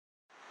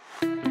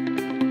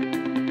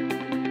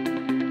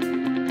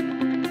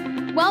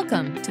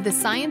Welcome to the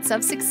Science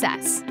of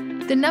Success,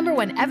 the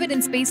 #1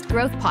 evidence-based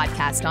growth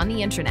podcast on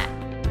the internet,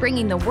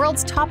 bringing the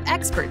world's top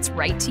experts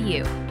right to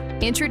you.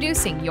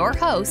 Introducing your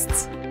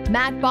hosts,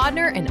 Matt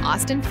Bodner and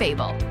Austin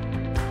Fable.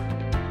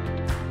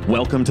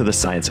 Welcome to the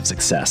Science of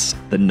Success,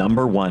 the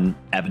 #1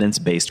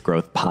 evidence-based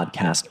growth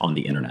podcast on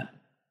the internet.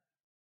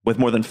 With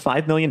more than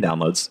 5 million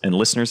downloads and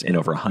listeners in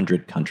over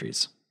 100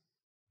 countries.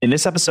 In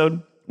this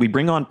episode, we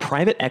bring on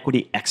private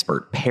equity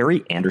expert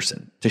Perry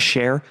Anderson to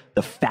share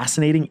the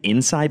fascinating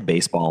inside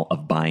baseball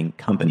of buying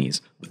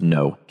companies with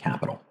no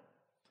capital.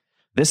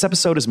 This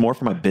episode is more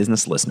for my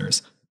business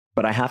listeners,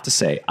 but I have to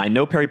say, I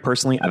know Perry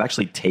personally. I've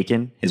actually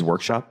taken his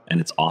workshop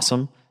and it's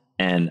awesome.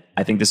 And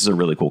I think this is a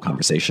really cool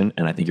conversation,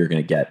 and I think you're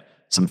going to get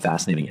some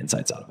fascinating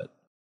insights out of it.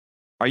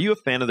 Are you a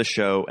fan of the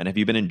show, and have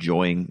you been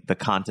enjoying the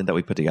content that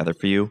we put together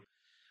for you?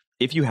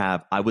 If you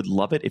have, I would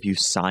love it if you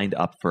signed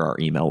up for our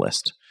email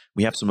list.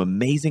 We have some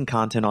amazing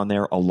content on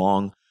there,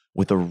 along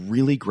with a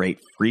really great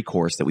free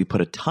course that we put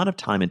a ton of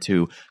time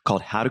into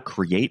called How to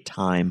Create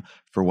Time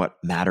for What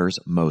Matters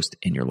Most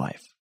in Your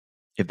Life.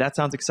 If that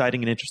sounds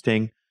exciting and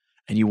interesting,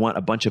 and you want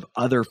a bunch of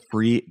other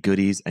free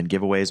goodies and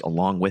giveaways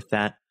along with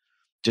that,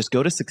 just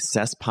go to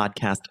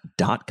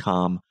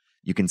successpodcast.com.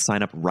 You can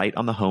sign up right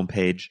on the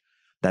homepage.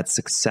 That's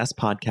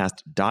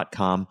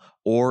successpodcast.com.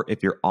 Or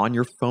if you're on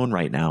your phone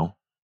right now,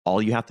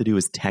 all you have to do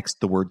is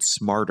text the word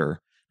SMARTER.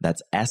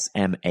 That's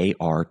SMARTER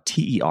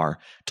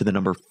to the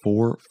number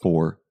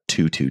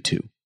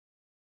 44222.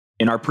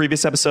 In our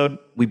previous episode,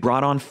 we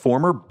brought on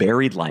former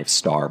Buried Life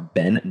star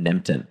Ben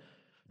Nemtin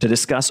to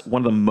discuss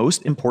one of the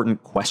most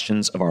important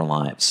questions of our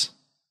lives.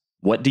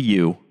 What do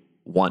you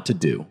want to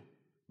do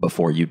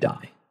before you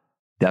die?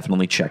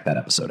 Definitely check that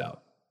episode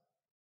out.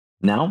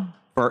 Now,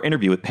 for our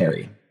interview with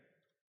Perry.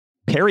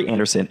 Perry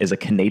Anderson is a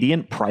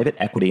Canadian private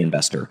equity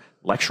investor,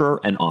 lecturer,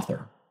 and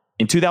author.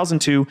 In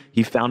 2002,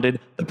 he founded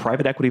the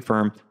private equity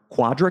firm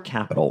Quadra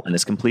Capital and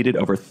has completed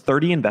over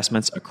 30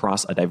 investments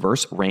across a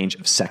diverse range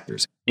of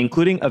sectors,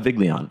 including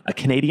Avigilon, a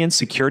Canadian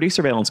security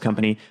surveillance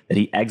company that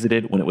he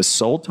exited when it was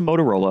sold to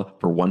Motorola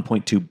for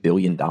 $1.2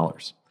 billion.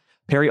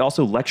 Perry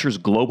also lectures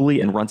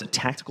globally and runs a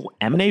tactical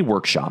M&A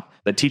workshop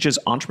that teaches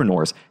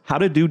entrepreneurs how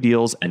to do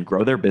deals and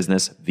grow their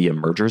business via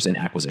mergers and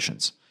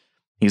acquisitions.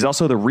 He's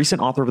also the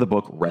recent author of the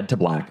book Red to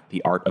Black,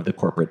 The Art of the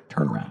Corporate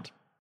Turnaround.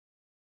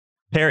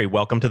 Perry,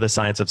 welcome to the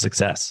Science of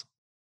Success.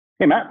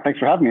 Hey, Matt. Thanks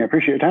for having me. I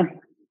appreciate your time.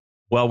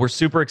 Well, we're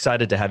super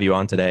excited to have you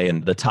on today.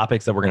 And the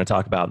topics that we're going to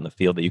talk about in the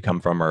field that you come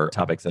from are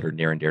topics that are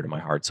near and dear to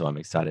my heart. So I'm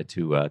excited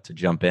to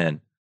jump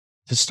in.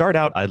 To start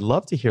out, I'd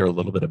love to hear a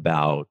little bit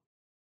about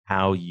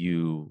how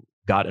you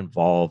got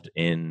involved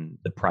in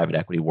the private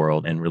equity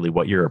world and really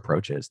what your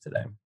approach is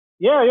today.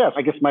 Yeah.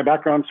 I guess my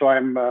background, so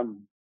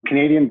I'm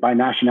Canadian by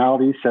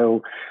nationality,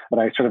 but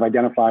I sort of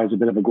identify as a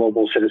bit of a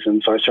global citizen.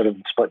 So I sort of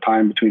split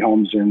time between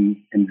homes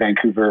in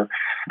Vancouver,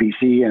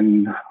 BC,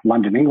 and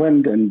London,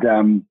 England. And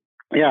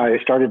I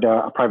started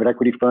a private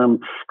equity firm,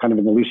 kind of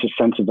in the loosest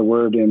sense of the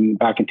word,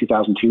 back in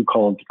 2002,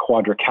 called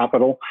Quadra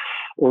Capital.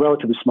 We're a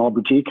relatively small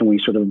boutique, and we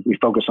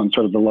focus on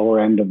sort of the lower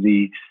end of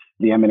the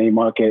M&A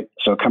market.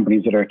 So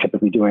companies that are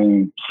typically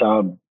doing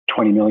sub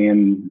 20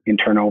 million in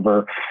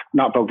turnover,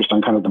 not focused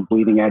on kind of the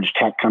bleeding edge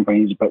tech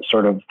companies, but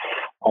sort of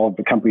all of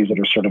the companies that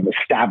are sort of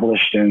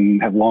established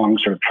and have long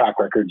sort of track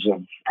records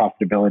of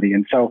profitability.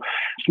 And so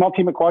small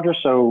team at Quadra,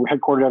 so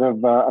headquartered out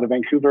of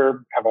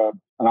Vancouver, have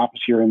an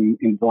office here in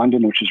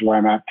London, which is where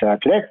I'm at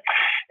today.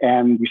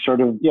 And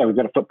we've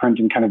got a footprint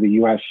in kind of the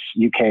US,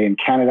 UK, and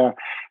Canada.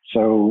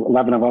 So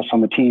 11 of us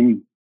on the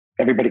team.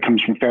 Everybody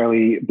comes from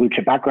fairly blue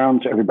chip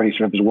backgrounds. Everybody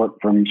sort of has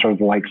worked from sort of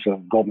the likes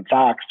of Goldman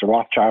Sachs to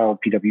Rothschild,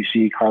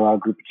 PwC, Carlyle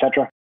Group,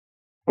 etc.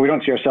 But we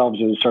don't see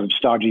ourselves as sort of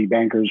stodgy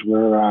bankers.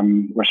 We're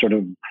sort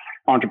of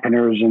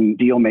entrepreneurs and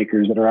deal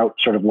makers that are out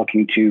sort of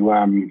looking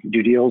to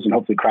do deals and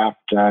hopefully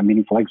craft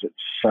meaningful exits.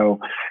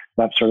 So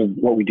that's sort of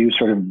what we do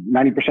sort of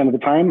 90% of the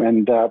time.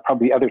 And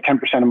probably the other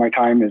 10% of my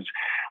time is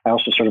I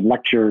also sort of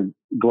lecture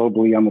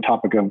globally on the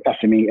topic of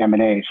SME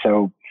M&A.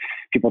 So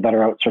people that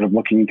are out sort of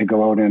looking to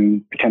go out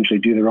and potentially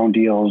do their own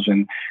deals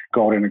and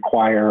go out and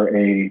acquire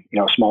a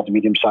small to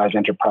medium sized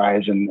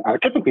enterprise, and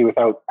typically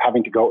without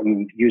having to go out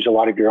and use a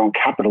lot of your own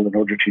capital in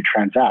order to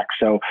transact.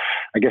 So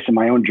I guess in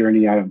my own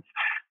journey, I've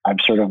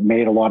sort of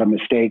made a lot of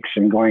mistakes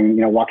and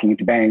walking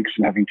into banks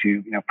and having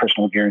to,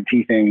 personal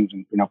guarantee things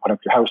and, put up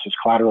your house as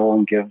collateral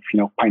and give,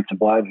 pints of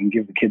blood and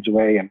give the kids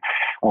away and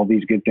all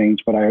these good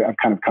things. But I've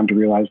kind of come to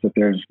realize that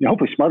there's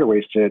hopefully smarter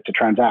ways to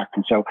transact.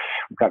 And so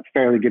we've got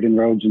fairly good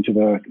inroads into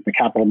the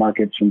capital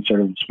markets and sort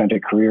of spent a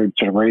career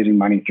sort of raising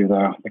money through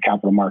the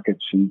capital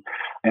markets. And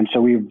so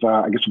we've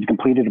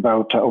completed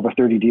about over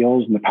 30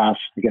 deals in the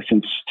past,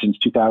 since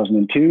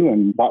 2002,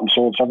 and bought and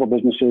sold several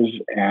businesses.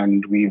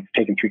 And we've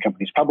taken 3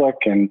 companies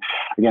public, and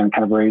again,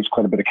 kind of raised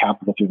quite a bit of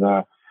capital through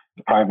the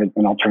private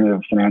and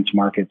alternative finance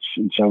markets.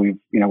 And so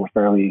we're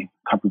fairly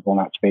comfortable in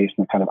that space,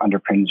 and it kind of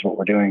underpins what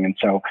we're doing. And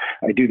so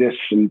I do this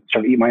and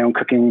sort of eat my own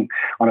cooking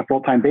on a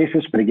full-time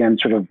basis, but again,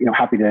 sort of,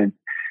 happy to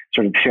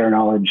sort of share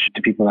knowledge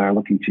to people that are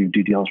looking to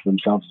do deals for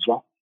themselves as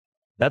well.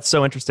 That's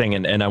so interesting.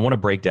 And I want to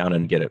break down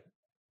and get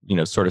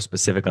sort of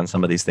specific on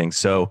some of these things.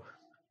 So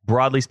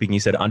broadly speaking, you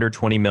said under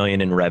 20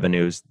 million in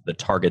revenues, the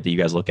target that you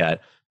guys look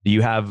at. Do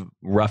you have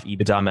rough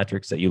EBITDA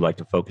metrics that you like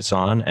to focus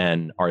on?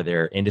 And are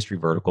there industry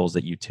verticals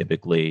that you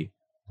typically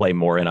play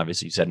more in?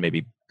 Obviously, you said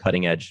maybe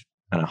cutting edge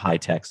kind of high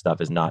tech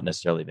stuff is not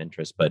necessarily of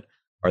interest, but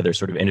are there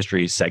sort of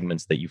industry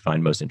segments that you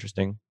find most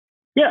interesting?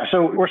 Yeah,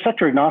 so we're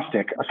sector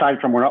agnostic.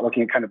 Aside from we're not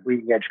looking at kind of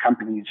bleeding edge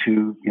companies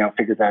who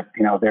figure that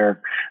they're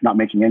not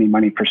making any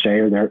money per se,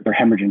 or they're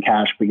hemorrhaging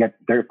cash, but yet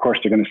of course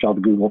they're going to sell to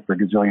Google for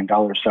 $1 gazillion.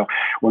 So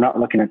we're not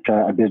looking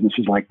at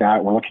businesses like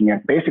that. We're looking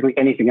at basically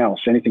anything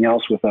else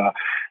with a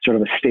sort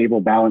of a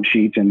stable balance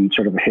sheet and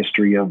sort of a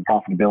history of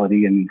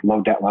profitability and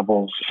low debt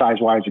levels. Size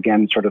wise,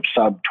 again, sort of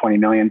sub 20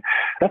 million.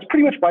 That's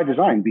pretty much by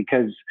design,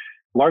 because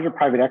larger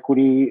private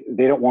equity,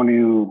 they don't want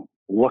to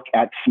look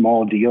at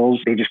small deals.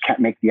 They just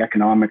can't make the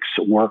economics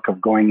work of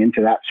going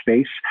into that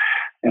space.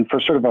 And for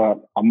sort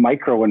of a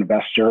micro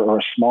investor or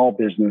a small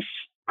business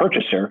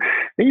purchaser,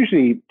 they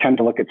usually tend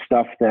to look at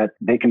stuff that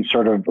they can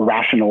sort of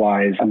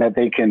rationalize and that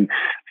they can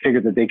figure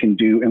that they can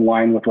do in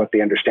line with what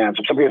they understand.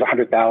 So if somebody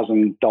has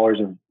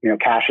 $100,000 of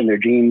cash in their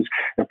jeans,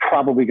 they're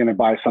probably going to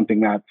buy something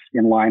that's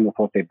in line with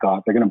what they've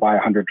got. They're going to buy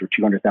 $100,000 or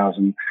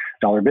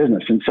 $200,000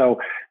 business. And so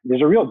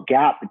there's a real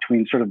gap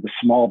between sort of the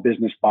small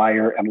business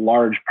buyer and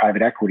large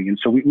private equity. And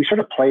so we sort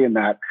of play in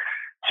that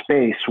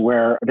space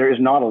where there is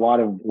not a lot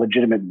of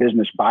legitimate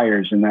business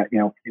buyers in that,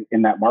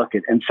 in that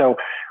market. And so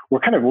we're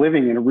kind of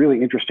living in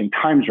really interesting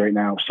times right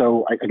now.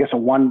 So I guess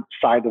on one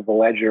side of the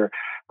ledger,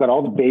 got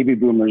all the baby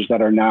boomers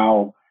that are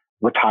now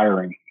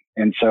retiring.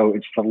 And so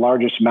it's the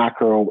largest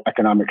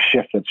macroeconomic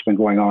shift that's been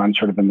going on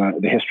sort of in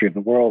the history of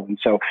the world. And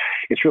so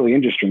it's really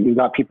interesting. We've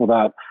got people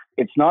that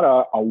it's not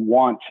a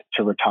want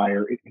to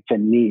retire, it's a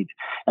need.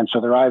 And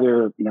so they're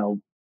either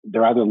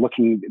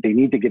looking, they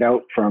need to get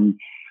out from,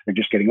 they're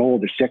just getting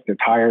old, they're sick, they're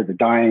tired, they're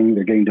dying,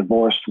 they're getting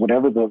divorced,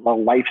 whatever the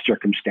life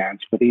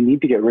circumstance, but they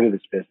need to get rid of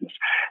this business.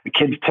 The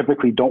kids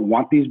typically don't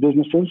want these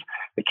businesses.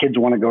 The kids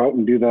want to go out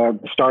and do the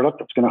startup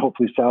that's going to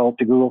hopefully sell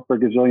to Google for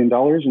 $1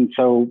 gazillion. And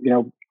so,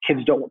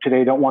 kids don't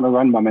want to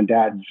run mom and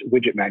dad's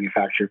widget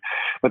manufacturer,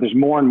 but there's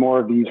more and more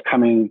of these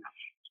coming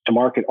to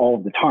market all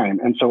of the time.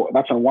 And so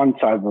that's on one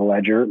side of the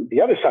ledger.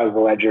 The other side of the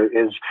ledger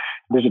is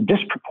there's a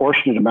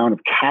disproportionate amount of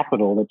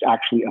capital that's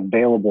actually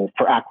available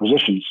for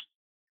acquisitions.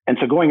 And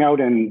so going out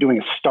and doing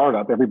a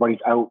startup, everybody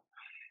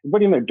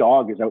and their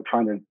dog is out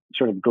trying to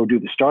sort of go do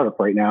the startup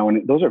right now.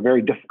 And those are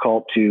very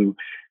difficult to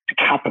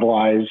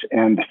capitalize,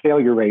 and the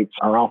failure rates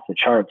are off the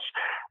charts.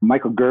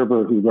 Michael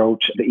Gerber, who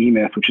wrote The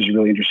E-Myth, which is a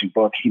really interesting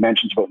book, he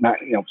mentions about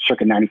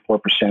circa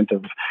 94%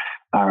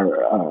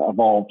 of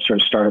all sort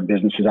of startup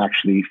businesses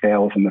actually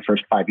fail within the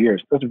first 5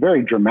 years. That's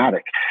very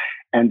dramatic.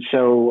 And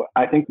so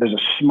I think there's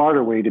a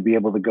smarter way to be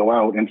able to go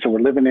out. And so we're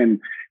living in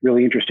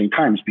really interesting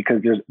times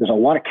because there's a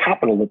lot of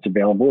capital that's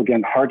available.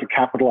 Again, hard to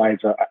capitalize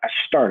a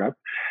startup,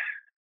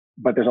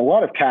 but there's a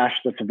lot of cash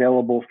that's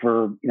available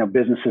for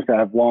businesses that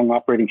have long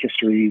operating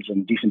histories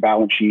and decent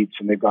balance sheets,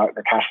 and they're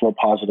cash flow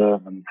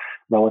positive and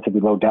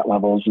relatively low debt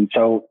levels. And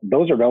so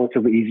those are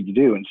relatively easy to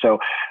do. And so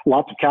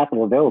lots of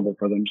capital available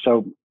for them.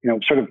 So,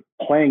 sort of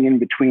playing in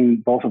between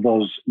both of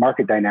those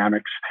market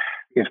dynamics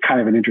is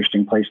kind of an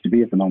interesting place to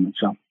be at the moment.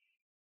 So.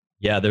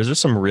 Yeah, there's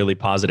just some really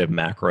positive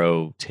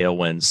macro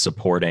tailwinds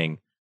supporting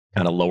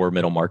kind of lower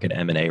middle market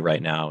M&A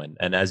right now.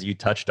 And as you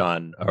touched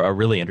on, a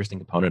really interesting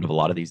component of a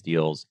lot of these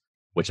deals,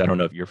 which I don't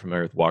know if you're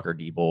familiar with Walker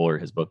Diebel or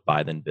his book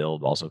Buy Then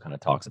Build, also kind of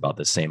talks about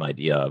this same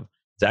idea of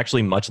it's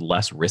actually much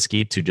less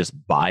risky to just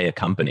buy a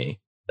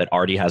company that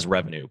already has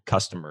revenue,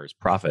 customers,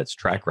 profits,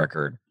 track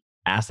record,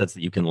 assets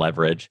that you can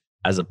leverage,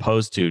 as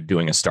opposed to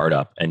doing a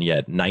startup. And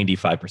yet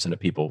 95% of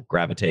people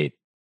gravitate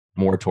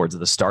more towards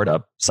the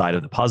startup side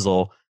of the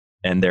puzzle.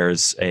 And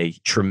there's a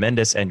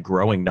tremendous and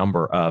growing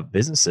number of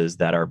businesses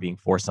that are being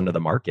forced onto the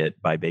market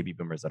by baby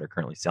boomers that are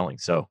currently selling.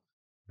 So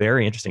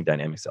very interesting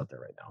dynamics out there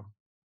right now.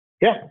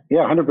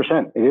 Yeah,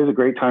 100%. It is a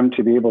great time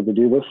to be able to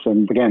do this.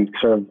 And again,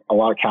 sort of a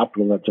lot of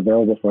capital that's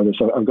available for this.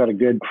 So I've got a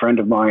good friend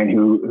of mine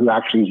who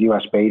actually is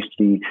US based.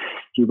 He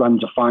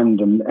runs a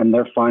fund, and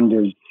their fund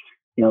is,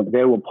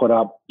 they will put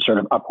up sort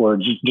of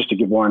upwards, just to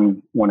give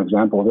one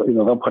example,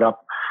 they'll put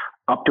up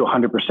to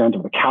 100%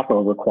 of the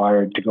capital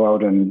required to go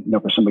out and,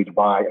 for somebody to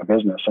buy a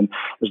business. And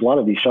there's a lot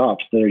of these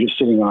shops that are just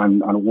sitting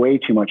on way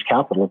too much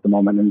capital at the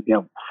moment.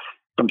 And,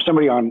 from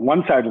somebody on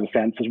one side of the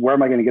fence is, where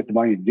am I going to get the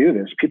money to do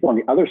this? People on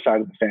the other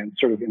side of the fence,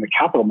 sort of in the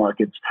capital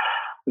markets,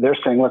 they're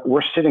saying, look,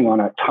 we're sitting on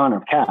a ton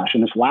of cash.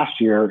 And this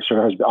last year sort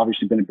of has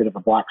obviously been a bit of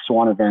a black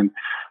swan event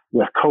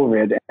with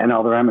COVID and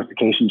all the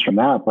ramifications from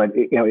that. But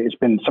it's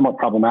been somewhat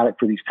problematic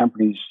for these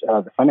companies,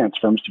 the finance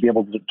firms, to be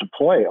able to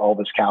deploy all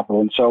this capital.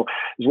 And so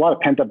there's a lot of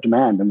pent up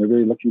demand, and they're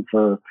really looking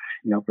for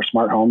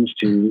smart homes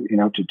to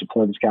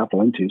deploy this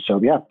capital into. So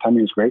yeah,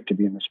 timing is great to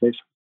be in this space.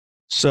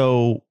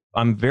 So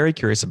I'm very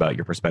curious about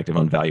your perspective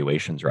on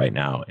valuations right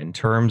now in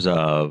terms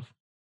of,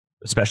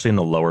 especially in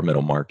the lower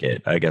middle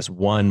market. I guess,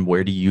 one,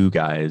 where do you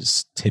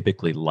guys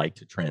typically like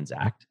to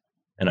transact?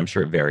 And I'm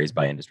sure it varies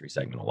by industry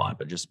segment a lot,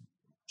 but just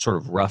sort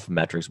of rough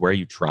metrics? Where are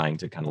you trying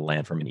to kind of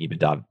land from an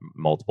EBITDA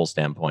multiple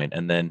standpoint?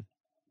 And then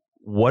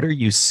what are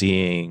you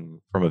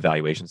seeing from a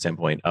valuation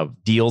standpoint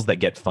of deals that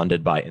get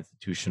funded by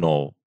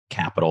institutional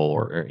capital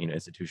or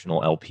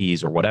institutional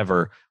LPs or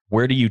whatever?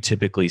 Where do you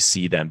typically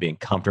see them being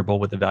comfortable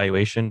with the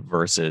valuation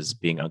versus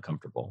being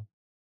uncomfortable?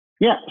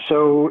 Yeah.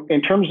 So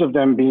in terms of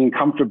them being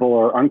comfortable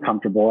or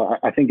uncomfortable,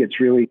 I think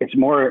it's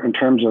more in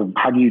terms of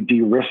how do you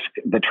de-risk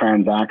the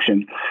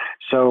transaction.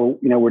 So,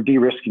 we're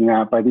de-risking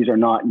that by these are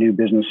not new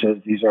businesses.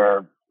 These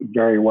are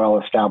very well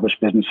established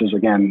businesses.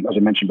 Again, as I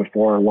mentioned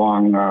before,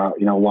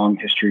 long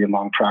history and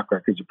long track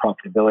records of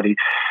profitability.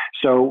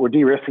 So we're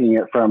de-risking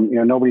it from,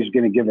 nobody's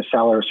going to give a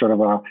seller sort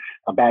of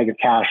a bag of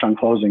cash on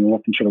closing and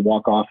let them sort of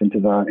walk off into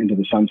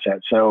the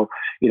sunset. So,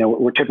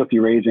 we're typically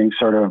raising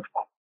sort of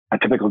a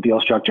typical deal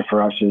structure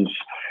for us is,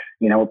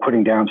 we're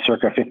putting down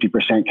circa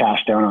 50%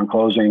 cash down on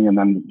closing, and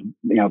then,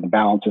 the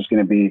balance is going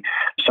to be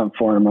some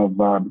form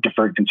of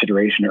deferred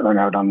consideration or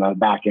earnout on the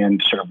back end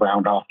to sort of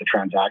round off the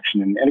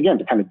transaction. And again,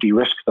 to kind of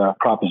de-risk the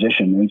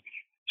proposition. And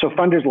so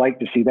funders like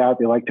to see that.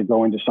 They like to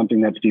go into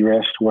something that's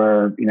de-risked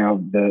where,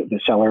 the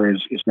seller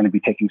is going to be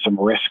taking some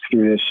risk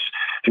through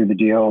the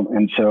deal.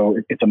 And so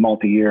it's a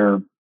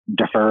multi-year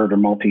deferred or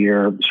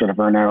multi-year sort of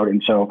earnout.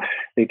 And so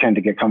they tend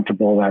to get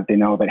comfortable that they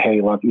know that,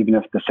 hey, look, even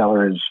if the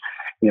seller is,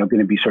 going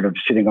to be sort of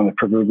sitting on the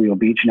proverbial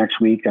beach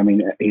next week, I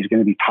mean, he's going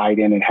to be tied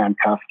in and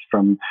handcuffed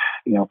from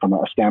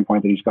a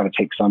standpoint that he's got to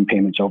take some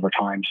payments over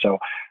time. So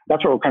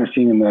that's what we're kind of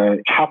seeing in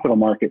the capital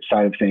market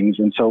side of things.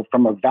 And so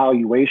from a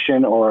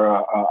valuation or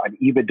an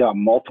EBITDA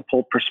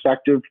multiple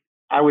perspective,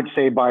 I would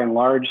say by and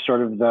large,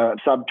 sort of the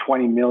sub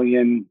 20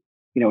 million,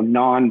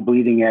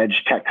 non-bleeding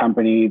edge tech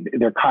company,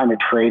 they're kind of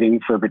trading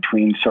for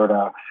between sort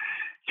of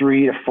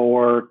 3 to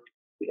 4x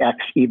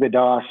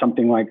EBITDA,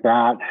 something like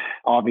that.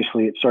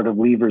 Obviously, it sort of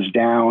levers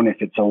down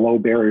if it's a low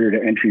barrier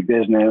to entry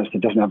business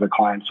that doesn't have their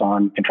clients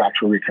on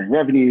contractual recurring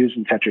revenues,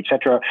 et cetera, et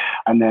cetera.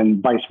 And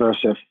then vice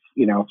versa,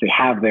 if they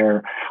have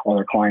all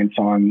their clients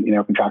on,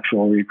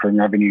 contractual recurring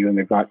revenue and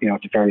they've got,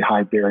 it's a very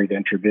high barrier to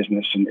enter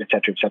business and et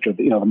cetera,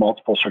 the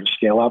multiples sort of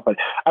scale up. But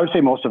I would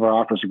say most of our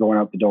offers are going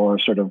out the door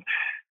sort of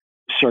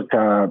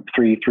circa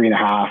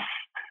 3.5x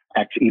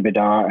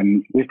EBITDA.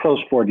 And we've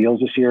closed 4 deals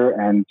this year.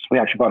 And we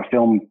actually bought a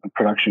film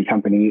production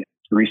company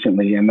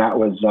recently. And that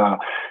was,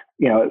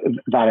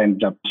 that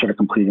ended up sort of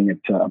completing it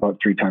about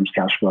 3 times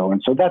cash flow.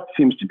 And so that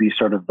seems to be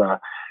sort of the,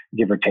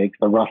 give or take,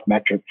 the rough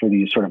metric for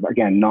these sort of,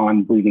 again,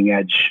 non-bleeding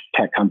edge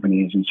tech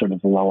companies and sort of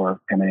the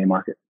lower M&A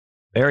market.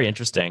 Very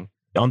interesting.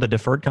 On the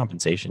deferred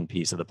compensation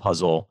piece of the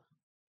puzzle,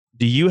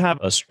 do you have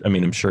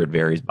I'm sure it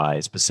varies by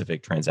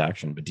specific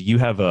transaction, but do you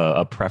have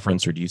a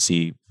preference, or do you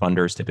see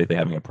funders typically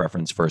having a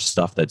preference for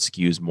stuff that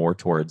skews more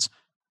towards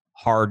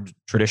hard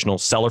traditional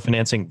seller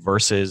financing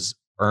versus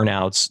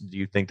earnouts? Do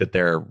you think that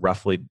they're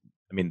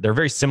they're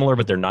very similar,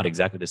 but they're not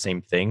exactly the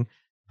same thing?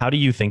 How do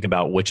you think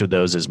about which of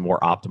those is more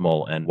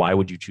optimal, and why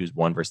would you choose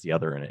one versus the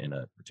other in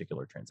a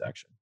particular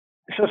transaction?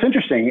 So it's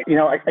interesting.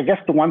 I guess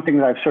the one thing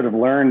that I've sort of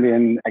learned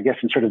in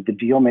sort of the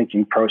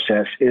deal-making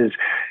process is,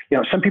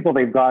 some people,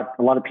 they've got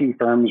a lot of PE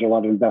firms or a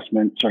lot of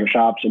investment sort of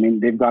shops. I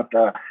mean, they've got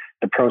the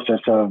process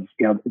of,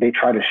 they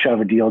try to shove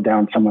a deal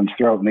down someone's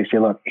throat and they say,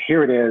 look,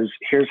 here it is.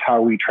 Here's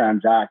how we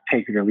transact,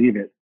 take it or leave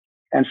it.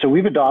 And so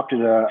we've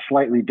adopted a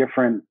slightly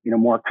different,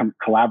 more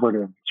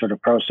collaborative sort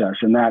of process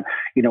in that,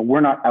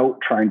 we're not out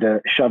trying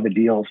to shove the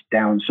deals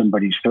down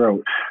somebody's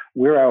throat.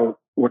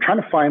 We're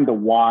trying to find the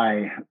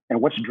why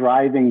and what's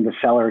driving the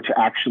seller to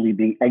actually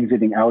be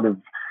exiting out of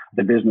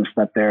the business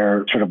that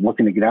they're sort of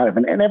looking to get out of.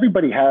 And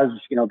everybody has,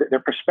 their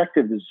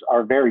perspectives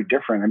are very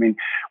different. I mean,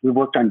 we've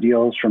worked on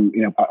deals from,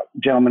 a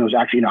gentleman who's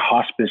actually in a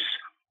hospice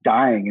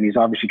dying, and he's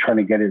obviously trying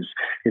to get his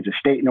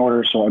estate in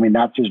order. So,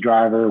 that's his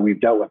driver. We've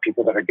dealt with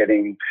people that are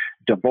getting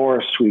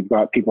divorced. We've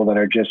got people that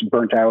are just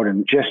burnt out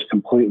and just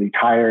completely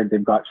tired.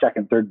 They've got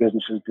second, third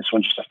businesses. This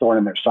one's just a thorn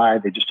in their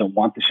side. They just don't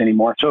want this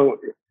anymore. So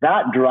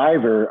that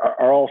driver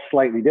are all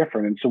slightly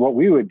different. And so what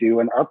we would do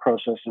in our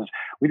process is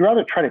we'd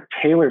rather try to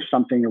tailor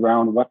something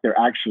around what they're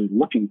actually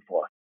looking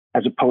for,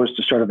 as opposed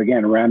to sort of,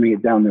 again, ramming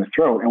it down their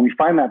throat. And we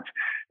find that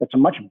that's a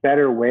much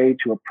better way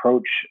to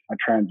approach a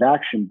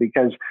transaction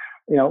because,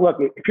 look,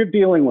 if you're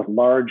dealing with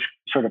large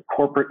sort of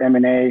corporate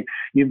M&A,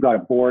 you've got a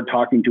board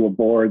talking to a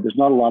board. There's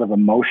not a lot of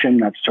emotion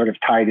that's sort of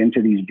tied into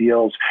these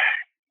deals.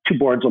 2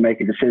 boards will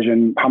make a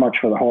decision, how much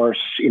for the horse,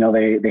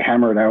 they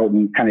hammer it out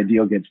and kind of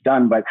deal gets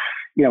done. But,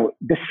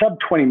 the sub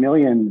 20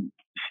 million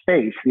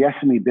space, the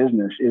SME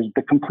business, is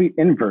the complete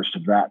inverse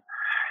of that.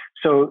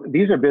 So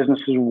these are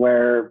businesses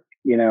where,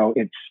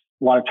 it's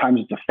a lot of times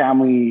it's a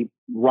family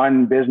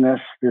run business.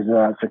 There's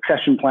a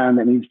succession plan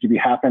that needs to be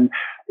happen.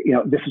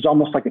 This is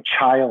almost like a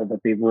child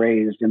that they've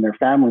raised in their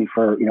family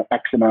for,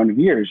 X amount of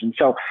years. And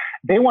so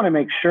they want to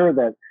make sure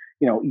that,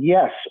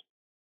 yes,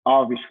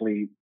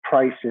 obviously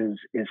price is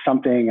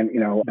something, and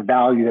the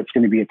value that's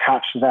going to be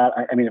attached to that.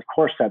 I mean, of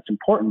course, that's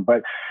important,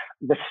 but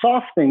the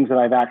soft things that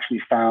I've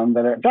actually found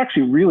that it's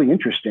actually really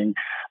interesting,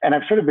 and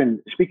I've sort of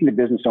been speaking to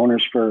business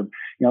owners for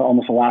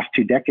almost the last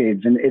 2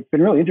 decades, and it's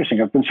been really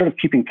interesting. I've been sort of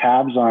keeping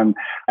tabs on,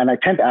 and I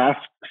tend to ask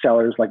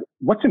sellers like,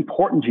 what's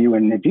important to you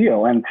in the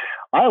deal? And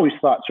I always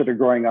thought, sort of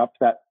growing up,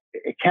 that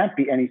it can't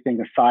be anything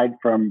aside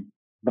from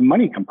the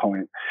money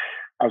component.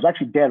 I was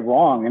actually dead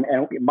wrong.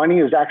 And money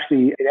is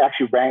actually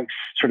ranks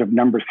sort of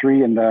number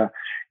 3 in the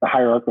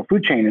hierarchical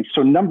food chain. And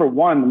so number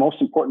 1, the most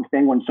important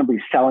thing when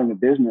somebody's selling a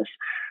business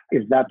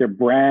is that their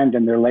brand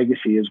and their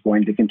legacy is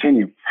going to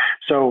continue.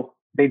 So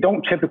they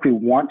don't typically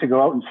want to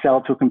go out and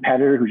sell to a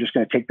competitor who's just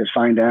going to take their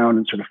sign down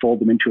and sort of fold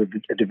them into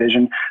a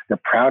division. They're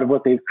proud of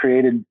what they've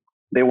created.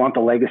 They want the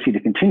legacy to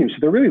continue. So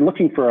they're really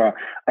looking for a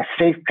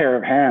safe pair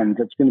of hands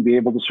that's going to be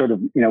able to sort of,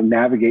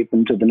 navigate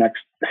them to the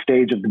next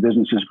stage of the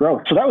business's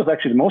growth. So that was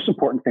actually the most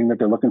important thing that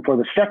they're looking for.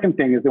 The second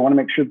thing is they want to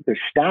make sure that their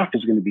staff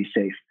is going to be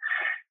safe.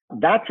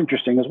 That's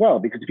interesting as well,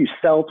 because if you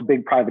sell to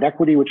big private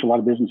equity, which a lot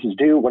of businesses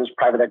do, what does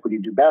private equity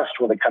do best?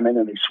 Well, they come in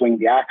and they swing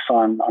the axe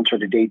on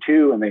sort of day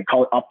 2, and they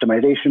call it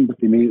optimization,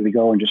 but they immediately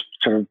go and just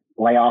sort of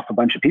lay off a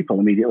bunch of people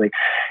immediately.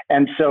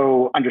 And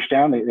so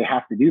understand they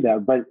have to do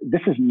that. But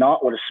this is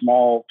not what a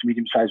small to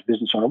medium-sized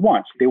business owner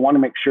wants. They want to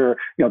make sure,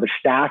 their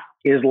staff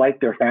is like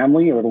their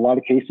family, or in a lot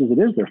of cases it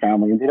is their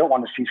family, and they don't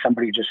want to see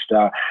somebody just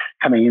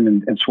coming in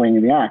and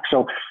swinging the axe.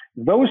 So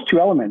those 2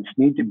 elements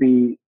need to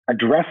be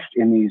addressed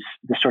in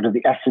the sort of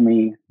the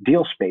SME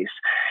deal space.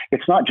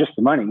 It's not just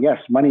the money. Yes,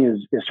 money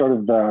is sort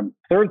of the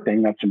third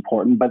thing that's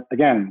important, but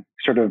again,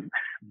 sort of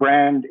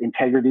brand,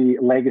 integrity,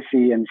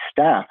 legacy, and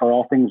staff are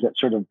all things that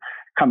sort of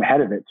come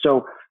ahead of it.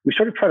 So we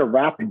sort of try to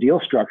wrap a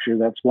deal structure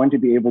that's going to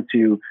be able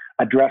to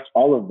address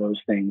all of those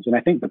things. And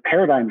I think the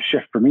paradigm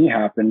shift for me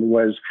happened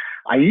was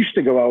I used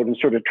to go out and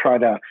sort of try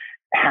to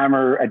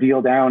hammer a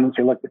deal down and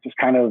say, look, this is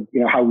kind of,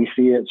 how we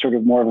see it, sort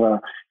of more of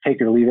a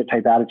take it or leave it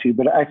type attitude.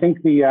 But I think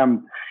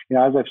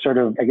as I've sort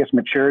of,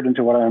 matured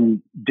into what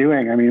I'm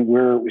doing, I mean,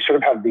 we sort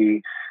of have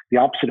the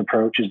opposite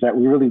approach, is that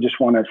we really just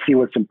want to see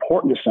what's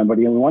important to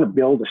somebody, and we want to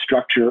build a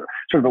structure,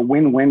 sort of a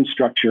win-win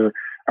structure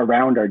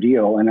around our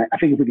deal. And I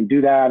think if we can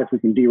do that, if we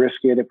can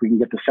de-risk it, if we can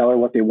get the seller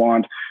what they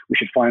want, we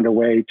should find a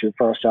way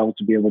for ourselves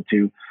to be able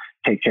to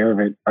take care of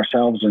it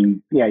ourselves.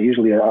 And yeah,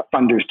 usually a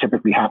funder is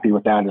typically happy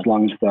with that as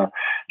long as the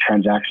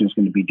transaction is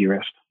going to be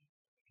de-risked.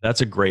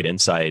 That's a great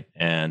insight,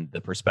 and the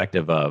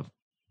perspective of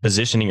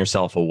positioning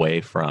yourself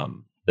away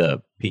from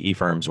the PE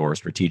firms or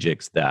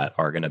strategics that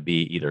are going to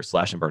be either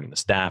slash and burning the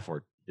staff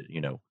or,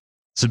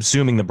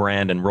 subsuming the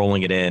brand and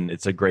rolling it in.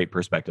 It's a great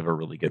perspective, a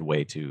really good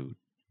way to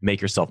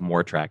make yourself more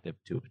attractive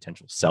to a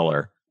potential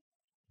seller.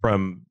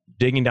 From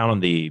digging down on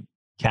the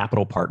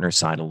capital partner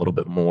side a little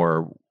bit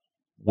more,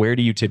 where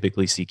do you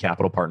typically see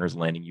capital partners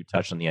landing? You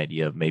touched on the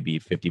idea of maybe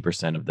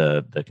 50% of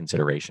the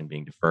consideration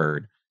being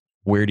deferred.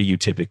 Where do you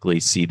typically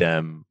see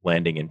them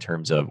landing in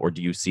terms of, or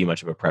do you see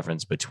much of a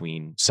preference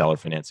between seller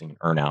financing and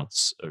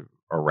earnouts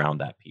around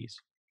that piece?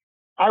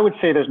 I would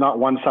say there's not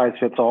one size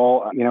fits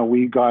all.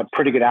 We got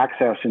pretty good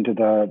access into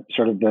the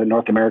sort of the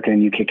North American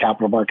and UK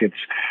capital markets.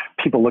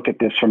 People look at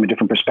this from a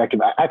different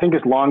perspective. I think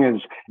as long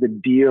as the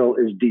deal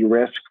is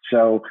de-risked,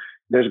 so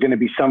there's going to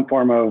be some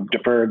form of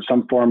deferred,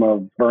 some form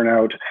of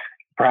burnout.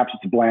 Perhaps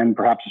it's a blend,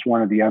 perhaps it's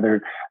one or the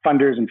other.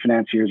 Funders and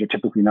financiers are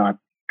typically not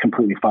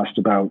completely fussed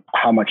about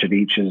how much of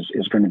each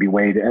is going to be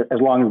weighed. As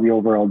long as the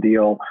overall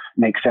deal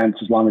makes sense,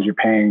 as long as you're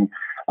paying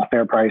a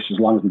fair price, as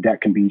long as the debt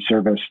can be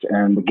serviced,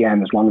 and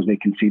again, as long as they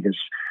can see this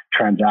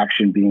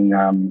transaction being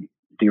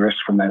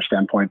de-risked from their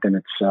standpoint, then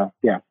it's,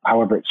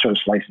 however it sort of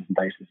slices and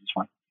dices, it's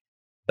fine.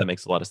 That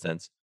makes a lot of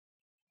sense.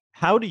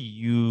 How do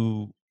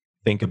you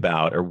think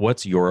about, or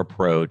what's your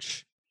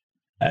approach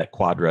at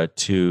Quadra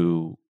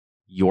to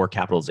your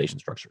capitalization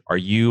structure? Are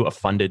you a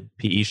funded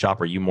PE shop?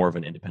 Are you more of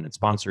an independent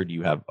sponsor? Do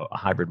you have a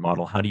hybrid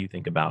model? How do you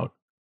think about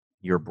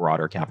your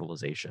broader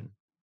capitalization?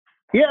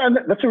 Yeah,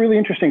 that's a really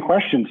interesting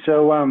question.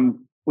 So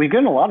we've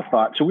given a lot of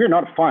thought. So we're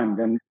not a fund,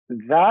 and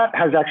that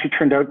has actually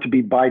turned out to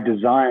be by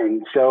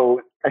design. So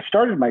I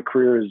started my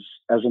career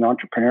as an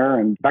entrepreneur,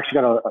 and I've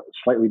actually got a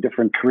slightly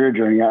different career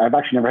journey. I've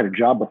actually never had a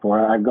job before.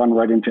 I've gone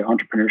right into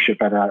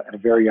entrepreneurship at a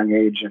very young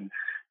age, and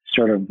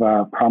sort of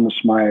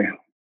promised my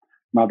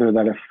mother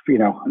that if,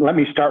 let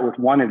me start with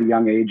one at a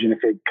young age, and if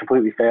it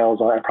completely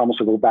fails, I promise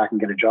to go back and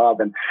get a job.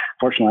 And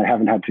fortunately, I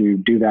haven't had to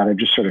do that. I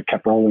just sort of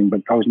kept rolling,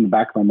 but always in the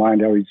back of my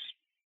mind, I always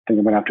think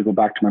I'm going to have to go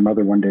back to my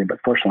mother one day, but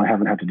fortunately, I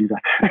haven't had to do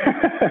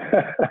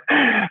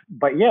that.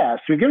 But yeah,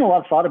 so we've given a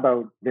lot of thought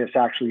about this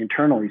actually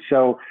internally.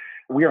 So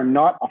we are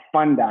not a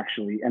fund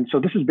actually. And so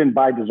this has been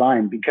by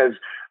design, because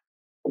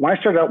when I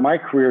started out my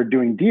career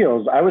doing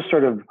deals, I was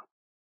sort of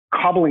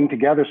cobbling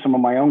together some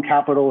of my own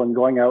capital and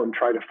going out and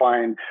try to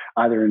find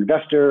either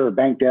investor or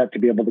bank debt to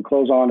be able to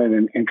close on it,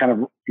 and kind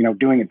of,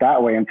 doing it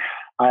that way. And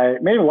I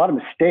made a lot of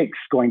mistakes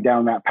going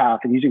down that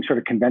path and using sort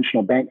of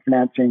conventional bank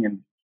financing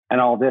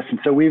and all this. And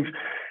so we've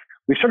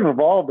sort of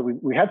evolved.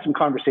 We had some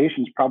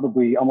conversations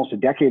probably almost a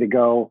decade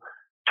ago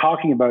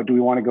talking about, do we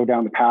want to go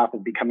down the path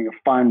of becoming a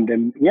fund?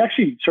 And we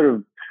actually sort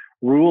of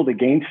ruled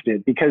against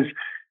it because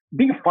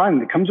being a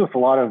fund, it comes with a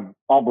lot of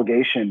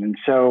obligation. And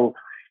so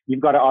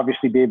you've got to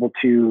obviously be able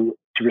to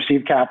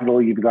receive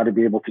capital. You've got to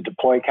be able to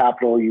deploy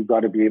capital. You've got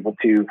to be able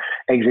to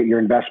exit your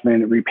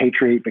investment,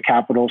 repatriate the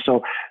capital.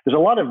 So there's a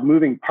lot of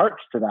moving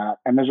parts to that.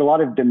 And there's a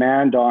lot of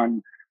demand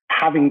on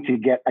having to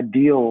get a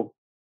deal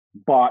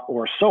bought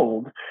or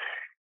sold.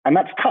 And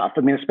that's tough.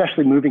 I mean,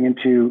 especially moving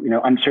into,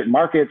 uncertain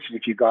markets.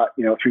 If you've got,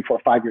 3, 4,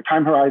 5-year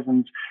time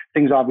horizons,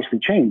 things obviously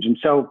change. And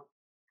so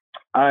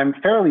I'm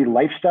fairly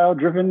lifestyle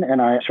driven,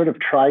 and I sort of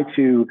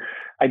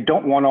I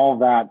don't want all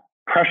that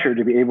pressure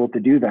to be able to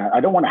do that.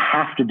 I don't want to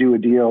have to do a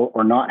deal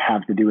or not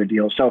have to do a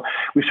deal. So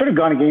we've sort of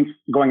gone against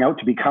going out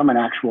to become an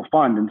actual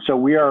fund. And so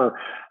we are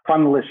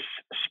fundless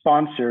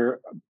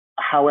sponsor.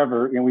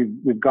 However,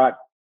 we've got,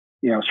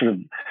 sort of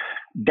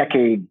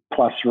decade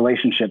plus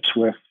relationships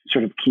with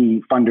sort of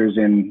key funders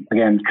in,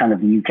 again, kind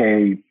of the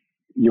UK,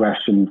 US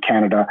and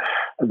Canada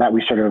that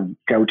we sort of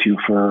go to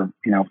for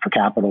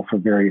capital for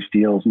various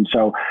deals. And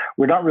so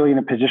we're not really in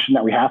a position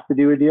that we have to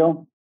do a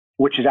deal,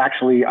 which is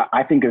actually,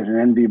 I think, is an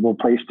enviable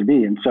place to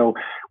be. And so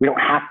we don't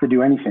have to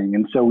do anything.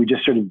 And so we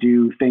just sort of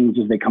do things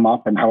as they come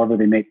up and however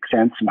they make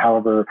sense and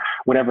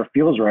whatever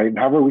feels right. And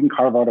however we can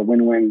carve out a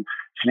win-win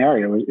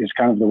scenario is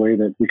kind of the way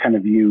that we kind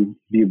of view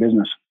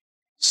business.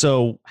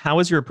 So how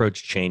has your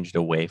approach changed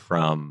away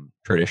from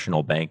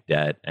traditional bank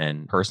debt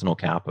and personal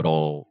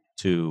capital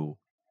to,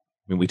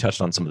 we touched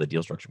on some of the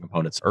deal structure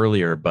components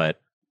earlier, but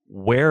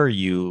where are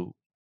you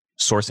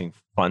sourcing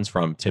funds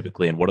from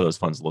typically, and what do those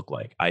funds look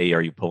like? I.e.,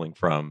 are you pulling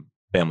from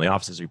family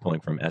offices? Are you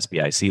pulling from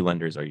SBIC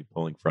lenders? Are you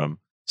pulling from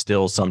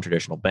still some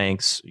traditional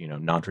banks,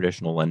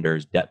 non-traditional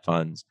lenders, debt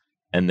funds?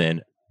 And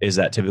then is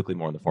that typically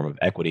more in the form of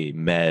equity,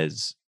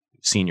 mezz,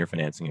 senior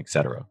financing, et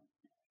cetera?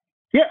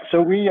 Yeah,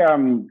 so we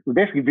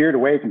basically veered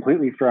away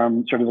completely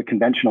from sort of the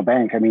conventional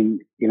bank. I mean,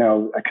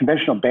 a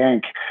conventional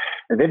bank,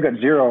 they've got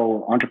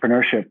zero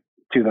entrepreneurship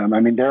to them. I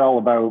mean, they're all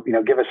about,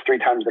 give us 3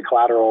 times the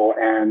collateral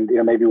and,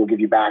 maybe we'll give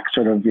you back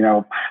sort of,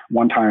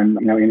 one time,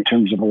 in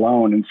terms of a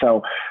loan. And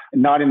so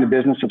not in the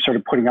business of sort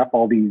of putting up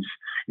all these,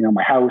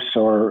 my house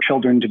or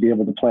children to be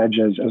able to pledge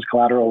as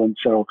collateral. And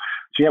so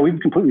yeah, we've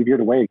completely veered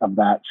away of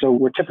that. So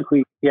we're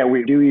typically,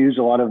 we do use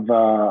a lot of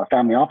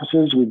family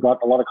offices. We've got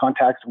a lot of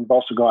contacts. We've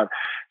also got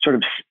sort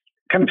of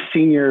kind of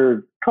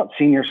senior /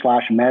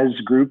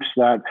 mezz groups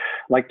that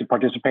like to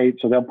participate.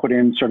 So they'll put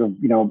in sort of,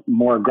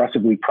 more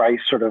aggressively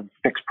priced, sort of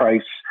fixed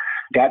price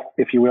debt,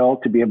 if you will,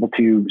 to be able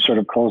to sort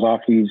of close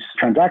off these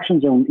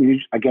transactions.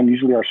 And again,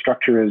 usually our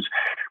structure is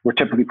we're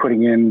typically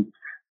putting in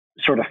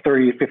sort of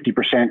 30 to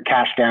 50%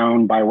 cash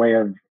down by way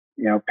of,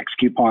 fixed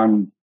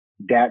coupon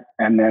debt.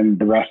 And then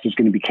the rest is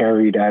going to be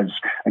carried as,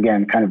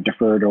 again, kind of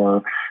deferred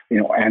or,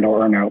 and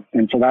or earn out.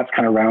 And so that's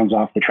kind of rounds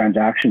off the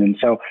transaction. And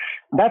so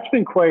that's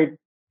been quite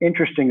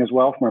interesting as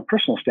well from a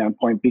personal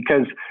standpoint,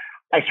 because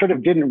I sort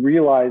of didn't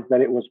realize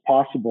that it was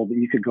possible that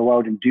you could go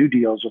out and do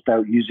deals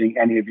without using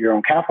any of your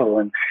own capital.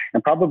 And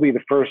probably the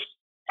first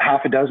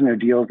half a dozen of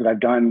deals that I've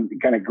done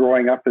kind of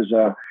growing up as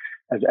a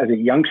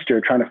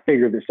youngster trying to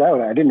figure this out,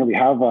 I didn't really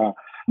have a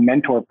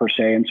mentor per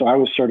se. And so I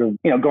was sort of,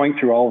 going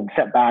through all of the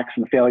setbacks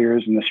and the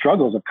failures and the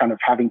struggles of kind of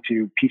having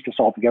to piece this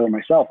all together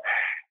myself.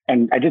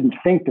 And I didn't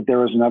think that there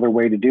was another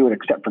way to do it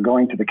except for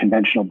going to the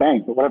conventional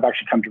bank. But what I've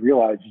actually come to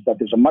realize is that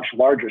there's a much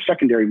larger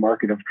secondary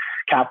market of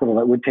capital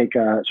that would take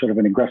a sort of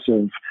an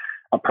aggressive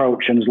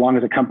approach. And as long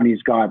as a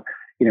company's got,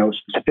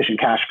 sufficient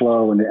cash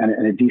flow and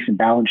a decent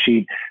balance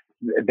sheet,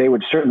 they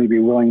would certainly be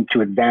willing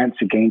to advance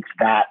against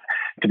that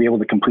to be able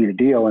to complete a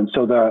deal. And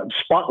so the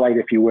spotlight,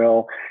 if you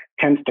will,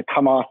 tends to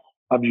come off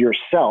of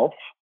yourself.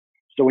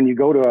 So when you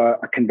go to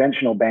a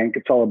conventional bank,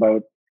 it's all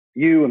about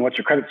you and what's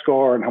your credit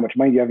score and how much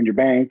money you have in your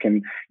bank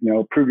and,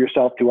 prove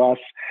yourself to us.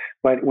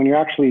 But when you're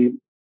actually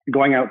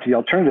going out to the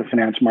alternative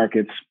finance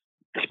markets,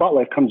 the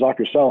spotlight comes off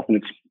yourself,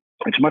 and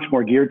it's much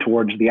more geared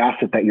towards the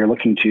asset that you're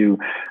looking to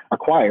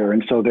acquire.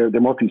 And so they're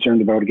more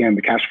concerned about, again,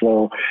 the cash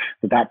flow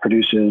that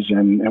produces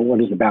and what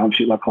does the balance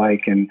sheet look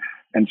like. And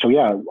so,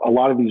 yeah, a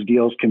lot of these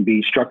deals can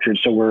be structured.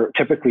 So we're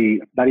typically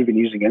not even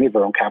using any of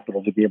our own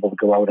capital to be able to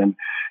go out and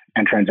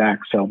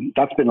transact. So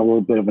that's been a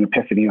little bit of an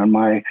epiphany on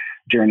my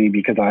journey,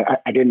 because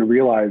I didn't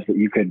realize that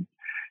you could,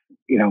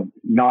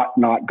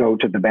 not go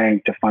to the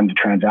bank to fund a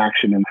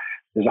transaction. And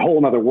there's a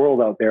whole other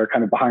world out there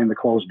kind of behind the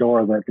closed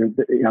door that,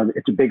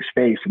 it's a big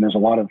space, and there's a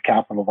lot of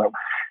capital that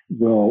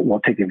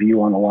will take a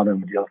view on a lot of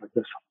deals like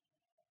this.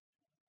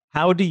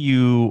 How do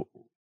you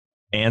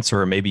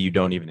answer, or maybe you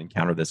don't even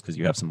encounter this because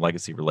you have some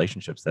legacy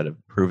relationships that have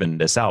proven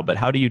this out, but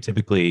how do you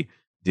typically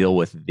deal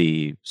with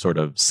the sort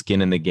of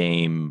skin in the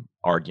game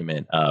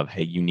argument of,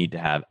 hey, you need to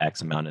have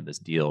X amount in this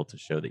deal to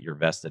show that you're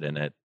vested in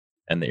it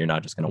and that you're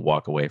not just going to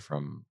walk away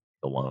from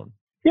the loan?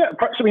 Yeah,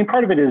 so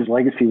part of it is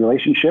legacy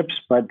relationships,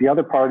 but the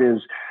other part is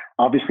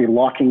obviously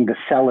locking the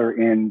seller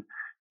in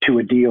to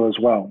a deal as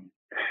well.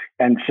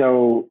 And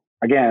so,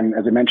 again,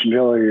 as I mentioned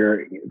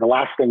earlier, the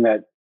last thing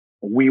that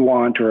we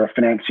want or a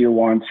financier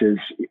wants is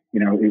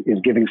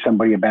giving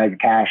somebody a bag of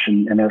cash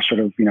and they're sort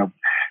of,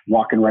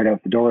 walking right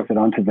out the door with it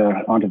onto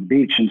the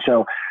beach. And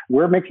so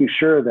we're making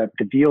sure that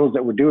the deals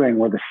that we're doing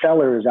where the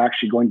seller is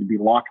actually going to be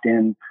locked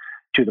in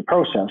to the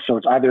process. So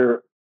it's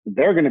either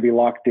they're going to be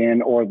locked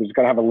in or there's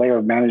got to have a layer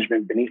of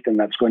management beneath them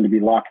that's going to be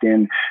locked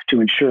in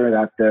to ensure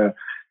that the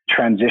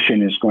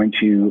transition is going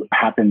to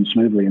happen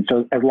smoothly. And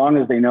so as long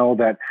as they know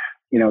that,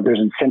 there's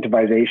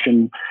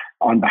incentivization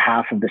on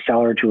behalf of the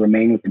seller to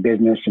remain with the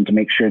business and to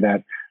make sure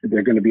that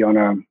they're going to be on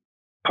a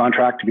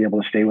contract to be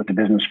able to stay with the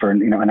business for,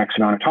 an X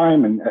amount of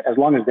time. And as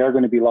long as they're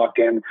going to be locked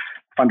in,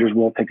 funders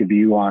will take a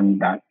view on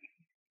that.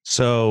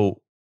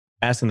 So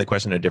asking the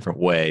question a different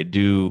way,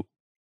 do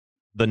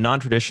the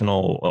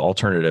non-traditional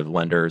alternative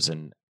lenders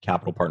and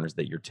capital partners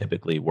that you're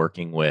typically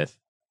working with,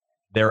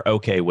 they're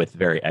okay with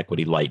very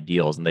equity light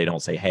deals and they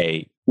don't say,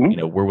 hey,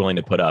 we're willing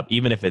to put up,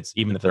 even if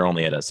they're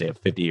only at a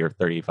 50 or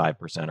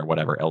 35% or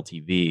whatever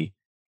LTV,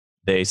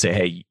 they say,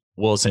 hey,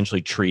 we'll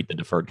essentially treat the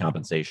deferred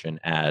compensation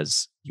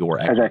as your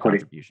equity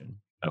contribution.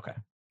 Okay.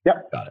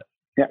 Yep. Got it.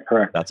 Yeah,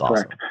 correct. That's awesome.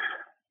 Correct.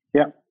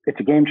 Yeah, it's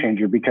a game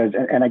changer because,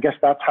 and I guess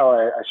that's how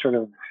I sort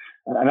of,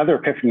 another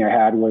epiphany I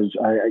had was,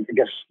 I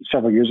guess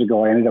several years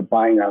ago, I ended up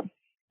buying a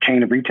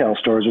chain of retail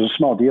stores. It was a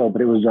small deal,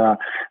 but it was,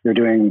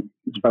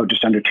 it's about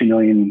just under $2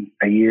 million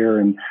a year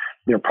and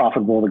they're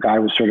profitable. The guy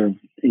was sort of,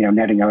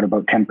 netting out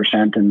about 10%,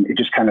 and it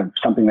just kind of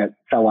something that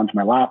fell onto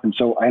my lap. And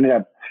so I ended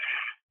up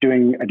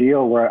doing a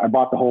deal where I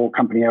bought the whole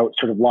company out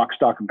sort of lock,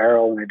 stock and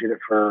barrel. And I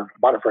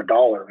bought it for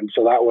 $1. And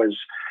so that was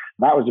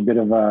a bit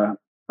of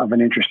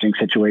an interesting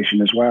situation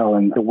as well.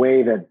 And the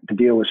way that the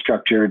deal was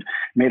structured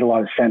made a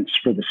lot of sense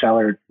for the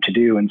seller to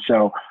do. And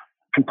so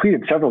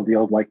completed several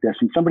deals like this.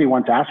 And somebody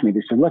once asked me,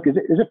 they said, look, is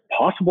it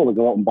possible to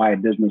go out and buy a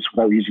business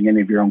without using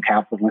any of your own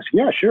capital? And I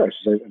said, yeah, sure. I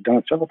said, I've done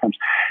it several times.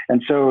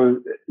 And so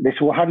they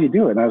said, well, how do you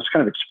do it? And I was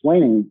kind of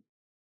explaining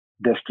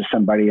this to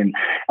somebody and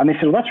they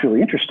said, well, that's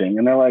really interesting.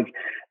 And they're like,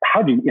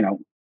 how do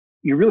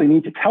you really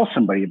need to tell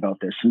somebody about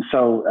this? And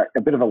so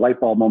a bit of a light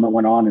bulb moment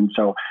went on. And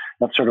so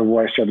that's sort of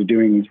where I started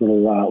doing these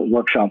little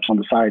workshops on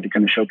the side to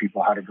kind of show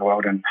people how to go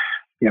out and,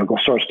 go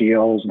source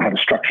deals and how to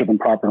structure them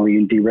properly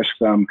and de-risk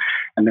them,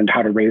 and then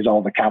how to raise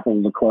all the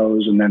capital to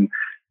close, and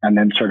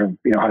then sort of,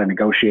 how to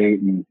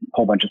negotiate and a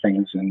whole bunch of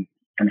things and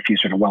a few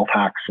sort of wealth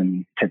hacks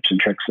and tips and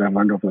tricks that I've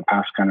learned over the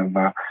past kind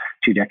of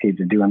 2 decades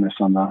of doing this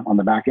on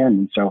the back end.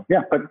 And so,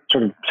 yeah, put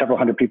sort of several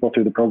hundred people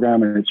through the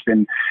program, and it's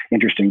been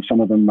interesting. Some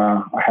of them,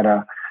 I had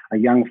a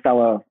young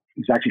fella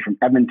who's actually from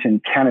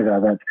Edmonton, Canada,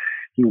 that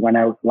he went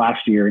out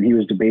last year and he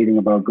was debating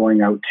about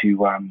going out to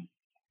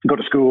go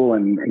to school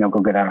and, go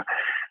get a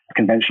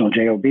conventional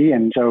JOB.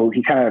 And so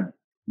he kind of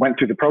went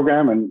through the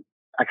program, and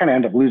I kind of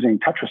end up losing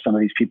touch with some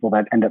of these people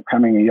that end up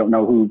coming, and you don't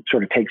know who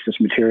sort of takes this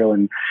material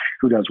and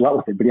who does what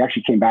with it. But he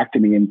actually came back to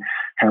me and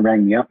kind of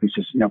rang me up. He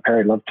says,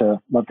 Perry, I'd love to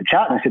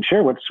chat. And I said,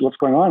 sure, what's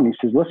going on? And he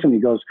says, listen, he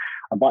goes,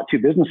 I bought 2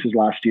 businesses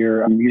last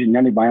year. I'm using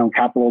none of my own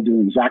capital,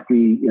 doing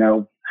exactly,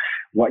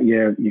 what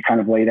you kind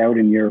of laid out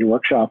in your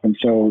workshop. And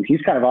so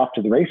he's kind of off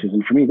to the races.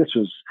 And for me, this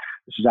is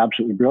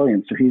absolutely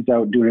brilliant. So he's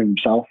out doing it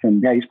himself,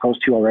 and yeah, he's close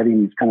to already,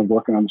 and he's kind of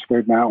working on his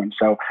 3rd now. And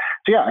so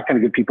yeah, I kind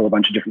of give people a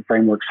bunch of different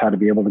frameworks how to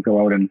be able to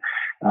go out and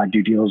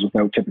do deals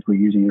without typically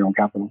using your own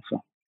capital.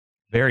 So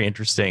very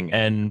interesting.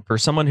 And for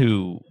someone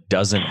who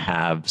doesn't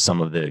have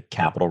some of the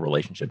capital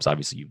relationships,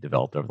 obviously you've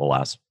developed over the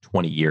last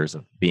 20 years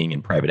of being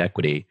in private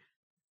equity,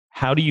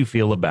 how do you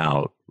feel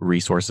about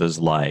resources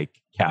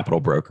like capital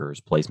brokers,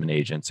 placement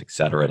agents, et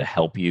cetera, to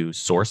help you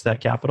source that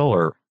capital?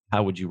 Or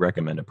how would you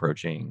recommend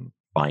approaching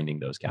finding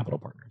those capital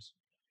partners?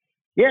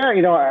 Yeah,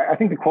 I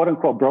think the quote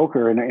unquote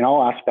broker in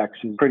all aspects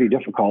is pretty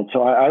difficult.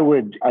 So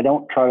I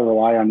don't try to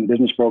rely on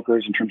business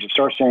brokers in terms of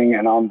sourcing,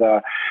 and on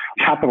the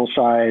capital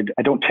side,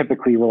 I don't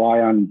typically rely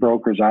on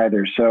brokers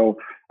either. So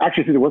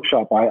actually through the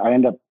workshop, I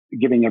end up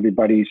giving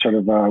everybody sort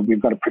of,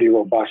 we've got a pretty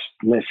robust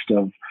list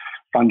of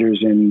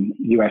funders in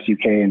US,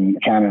 UK, and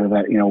Canada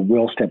that,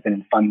 will step in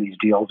and fund these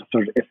deals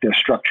if they're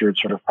structured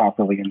sort of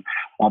properly and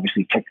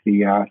obviously tick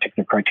the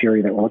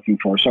criteria that we're looking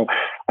for. So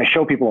I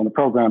show people in the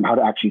program how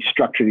to actually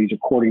structure these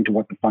according to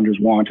what the funders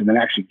want, and then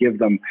actually give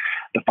them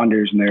the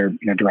funders and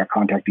their direct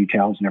contact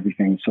details and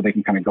everything, so they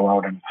can kind of go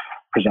out and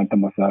present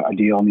them with a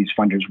deal, and these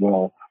funders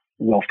will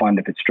fund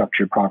if it's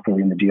structured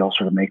properly and the deal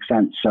sort of makes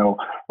sense. So,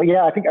 but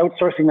yeah, I think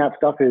outsourcing that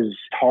stuff is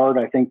hard.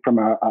 I think from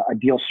a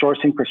deal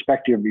sourcing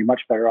perspective, you're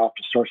much better off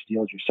to source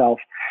deals yourself.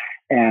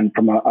 And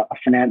from a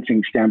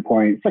financing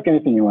standpoint, it's like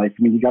anything in life.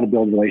 I mean, you got to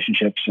build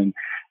relationships, and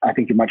I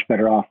think you're much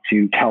better off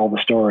to tell the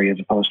story as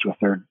opposed to a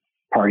third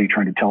party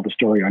trying to tell the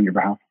story on your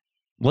behalf.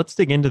 Let's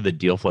dig into the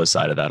deal flow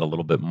side of that a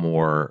little bit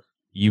more.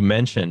 You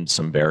mentioned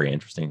some very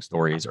interesting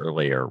stories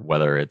earlier,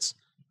 whether it's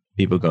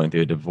people going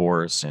through a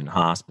divorce and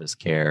hospice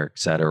care, et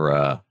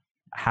cetera.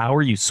 How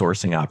are you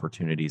sourcing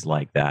opportunities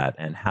like that?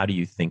 And how do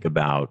you think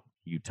about,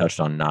 you touched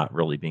on not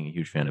really being a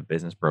huge fan of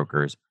business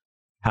brokers.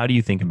 How do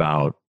you think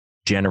about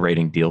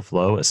generating deal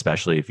flow,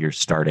 especially if you're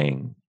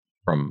starting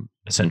from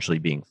essentially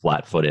being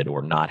flat-footed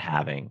or not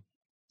having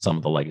some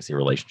of the legacy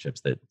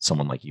relationships that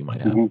someone like you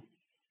might have?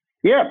 Mm-hmm.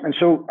 Yeah. And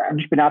so I've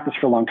just been at this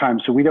for a long time.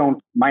 So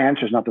my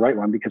answer is not the right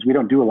one because we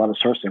don't do a lot of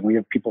sourcing. We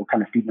have people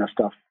kind of feeding us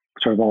stuff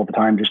sort of all the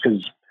time just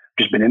because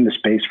just been in the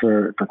space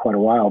for quite a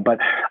while. But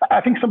I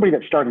think somebody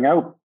that's starting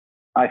out,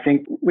 I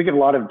think we get a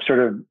lot of sort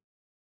of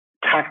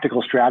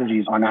tactical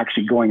strategies on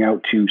actually going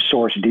out to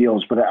source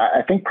deals. But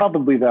I think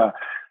probably the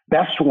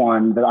best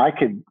one that I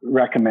could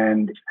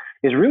recommend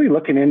is really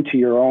looking into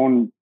your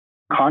own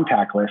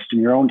contact list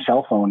and your own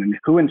cell phone and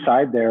who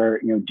inside there,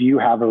 do you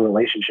have a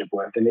relationship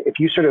with? And if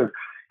you sort of,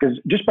 because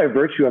just by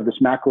virtue of this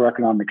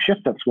macroeconomic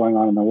shift that's going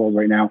on in the world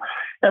right now,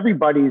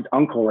 everybody's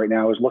uncle right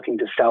now is looking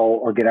to sell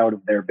or get out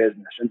of their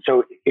business. And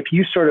so if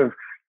you sort of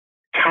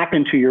tap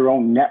into your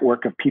own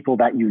network of people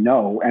that you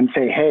know and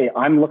say, hey,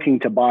 I'm looking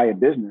to buy a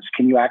business.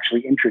 Can you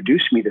actually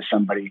introduce me to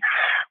somebody?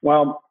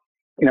 Well,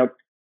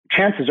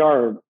 chances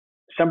are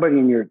somebody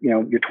in your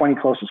 20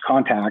 closest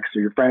contacts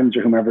or your friends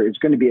or whomever is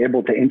going to be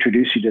able to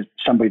introduce you to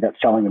somebody that's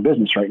selling a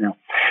business right now.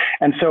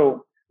 And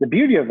so the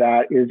beauty of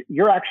that is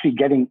you're actually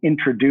getting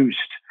introduced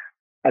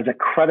as a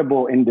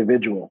credible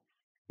individual.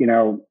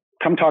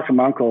 Come talk to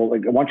my uncle.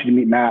 Like, I want you to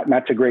meet Matt.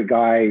 Matt's a great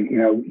guy.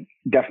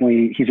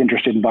 Definitely he's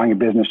interested in buying a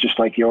business just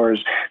like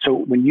yours. So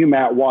when you,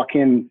 Matt, walk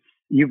in,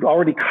 you've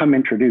already come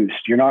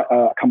introduced. You're not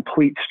a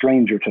complete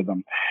stranger to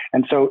them.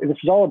 And so this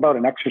is all about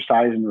an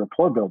exercise in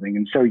rapport building.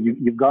 And so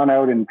you've gone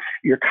out and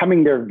you're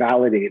coming there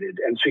validated.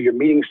 And so you're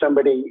meeting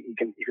somebody, you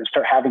can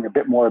start having a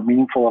bit more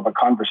meaningful of a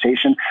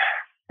conversation.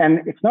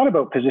 And it's not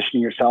about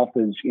positioning yourself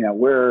as,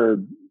 we're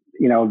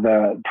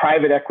the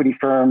private equity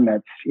firm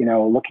that's,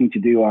 looking to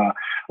do a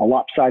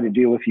lopsided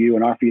deal with you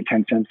and offer you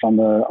 10 cents on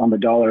the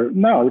dollar.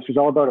 No, this is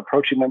all about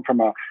approaching them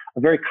from a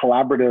very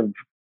collaborative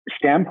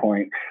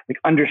standpoint. Like,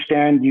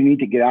 understand you need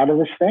to get out of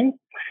this thing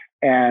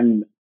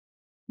and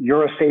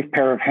you're a safe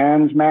pair of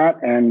hands, Matt.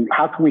 And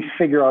how can we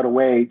figure out a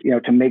way,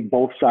 to make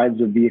both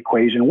sides of the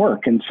equation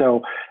work? And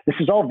so this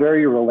is all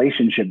very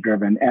relationship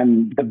driven,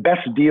 and the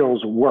best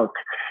deals work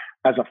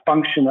as a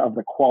function of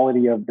the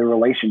quality of the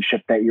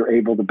relationship that you're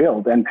able to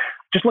build. And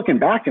just looking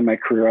back in my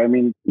career, I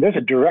mean, there's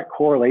a direct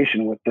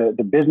correlation with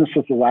the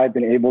businesses that I've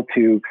been able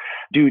to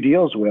do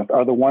deals with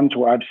are the ones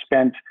where I've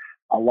spent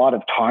a lot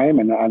of time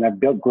and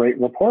I've built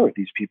great rapport with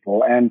these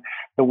people. And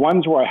the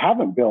ones where I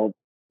haven't built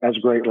as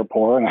great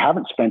rapport and I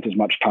haven't spent as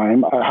much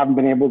time, I haven't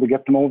been able to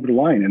get them over the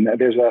line. And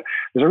there's a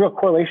real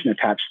correlation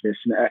attached to this.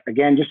 And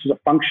again, just as a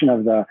function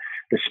of the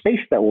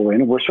space that we're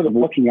in, we're sort of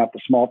looking at the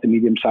small to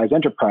medium-sized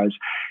enterprise.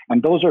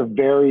 And those are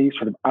very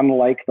sort of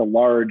unlike the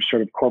large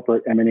sort of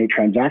corporate M&A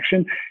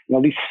transaction.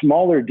 These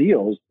smaller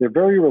deals, they're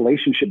very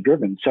relationship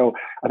driven. So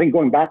I think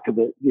going back to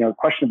the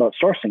question about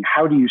sourcing,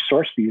 how do you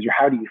source these or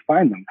how do you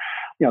find them?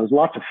 There's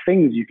lots of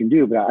things you can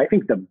do, but I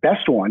think the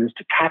best one is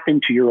to tap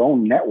into your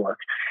own network.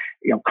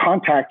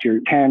 Contact your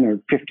 10 or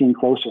 15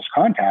 closest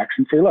contacts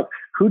and say, look,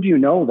 who do you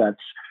know that's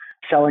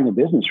selling a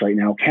business right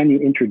now? Can you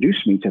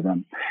introduce me to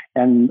them?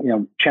 And,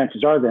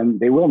 chances are then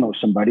they will know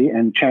somebody,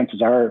 and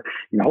chances are,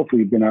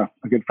 hopefully you've been a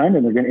good friend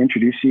and they're going to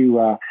introduce you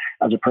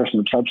as a person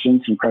of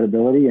substance and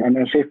credibility and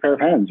a safe pair of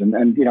hands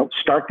and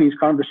start these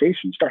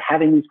conversations, start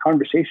having these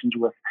conversations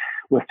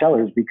with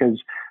sellers,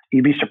 because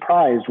you'd be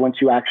surprised once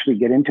you actually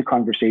get into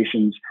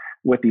conversations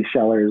with these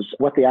sellers,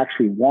 what they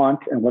actually want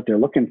and what they're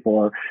looking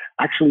for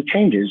actually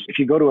changes. If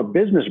you go to a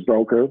business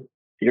broker,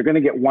 you're going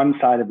to get one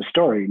side of the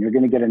story, and you're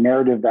going to get a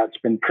narrative that's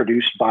been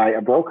produced by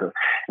a broker.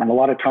 And a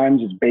lot of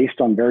times it's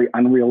based on very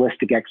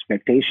unrealistic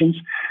expectations.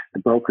 The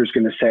broker's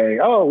going to say,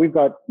 oh, we've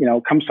got,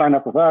 come sign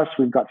up with us.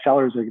 We've got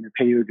sellers that are going to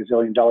pay you $1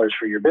 gazillion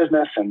for your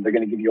business, and they're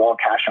going to give you all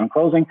cash on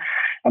closing.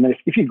 And then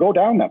if you go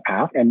down that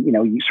path and,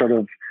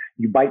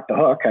 you bite the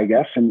hook, I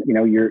guess, and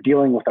you're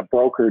dealing with a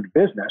brokered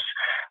business,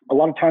 a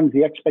lot of times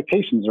the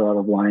expectations are out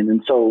of line.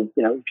 And so,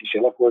 if you say,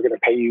 look, we're going to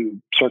pay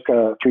you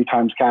circa 3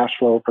 times cash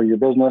flow for your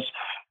business,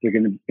 they're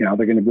going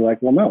to be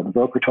like, well, no, the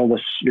broker told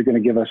us you're going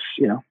to give us,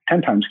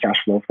 10 times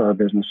cash flow for our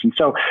business. And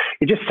so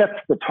it just sets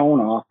the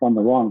tone off on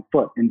the wrong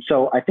foot. And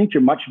so I think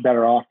you're much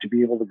better off to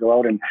be able to go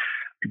out and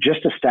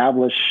just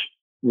establish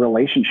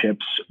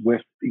relationships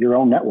with your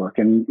own network.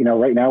 And,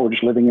 right now we're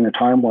just living in a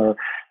time where,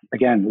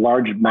 again,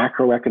 large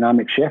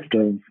macroeconomic shift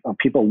of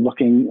people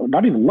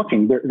not even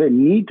looking, they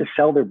need to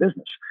sell their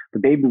business. The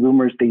baby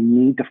boomers, they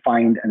need to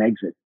find an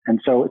exit. And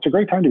so it's a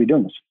great time to be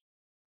doing this.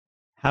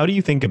 How do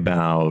you think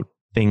about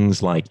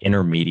things like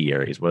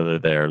intermediaries, whether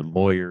they're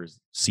lawyers,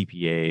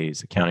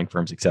 CPAs, accounting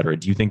firms, et cetera?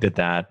 Do you think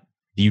do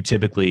you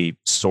typically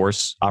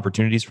source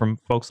opportunities from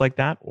folks like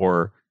that?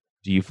 Or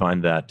do you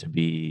find that to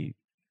be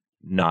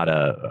not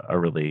a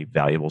really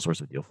valuable source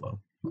of deal flow?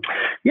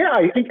 Yeah,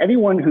 I think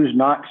anyone who's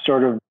not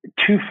sort of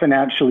too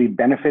financially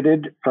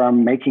benefited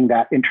from making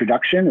that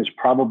introduction is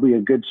probably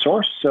a good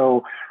source.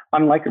 So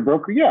unlike a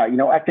broker,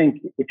 I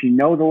think if you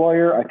know the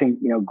lawyer, I think,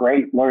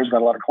 great. Lawyers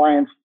got a lot of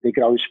clients. They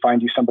could always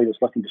find you somebody that's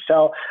looking to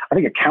sell. I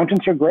think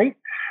accountants are great.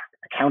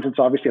 Accountants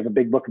obviously have a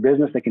big book of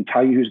business. They can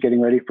tell you who's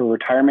getting ready for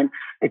retirement.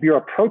 If you're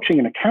approaching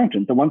an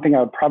accountant, the one thing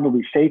I would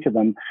probably say to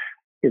them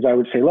is I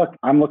would say, look,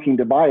 I'm looking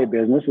to buy a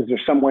business. Is there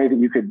some way that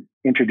you could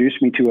introduce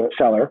me to a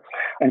seller?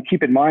 And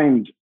keep in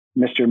mind,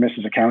 Mr. and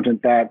Mrs.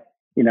 Accountant, that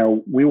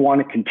we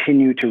want to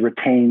continue to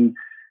retain,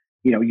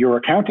 your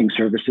accounting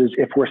services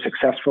if we're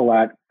successful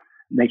at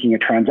making a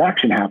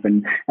transaction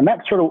happen. And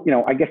that's sort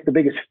of, I guess the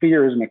biggest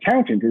fear as an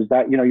accountant is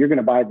that, you're going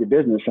to buy the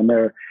business and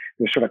their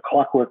sort of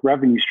clockwork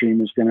revenue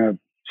stream is going to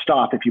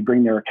stop if you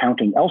bring their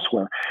accounting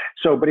elsewhere.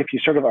 So, but if you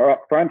sort of are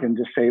upfront and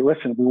just say,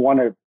 listen,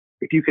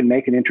 if you can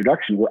make an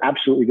introduction, we're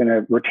absolutely going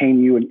to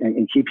retain you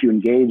and keep you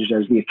engaged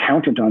as the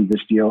accountant on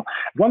this deal.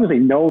 As long as they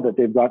know that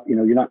they've got,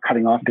 you're not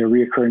cutting off their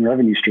reoccurring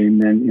revenue stream,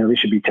 then, they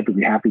should be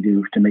typically happy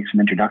to make some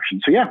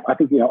introductions. So yeah, I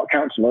think,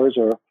 accountants and lawyers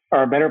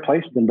are a better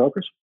place than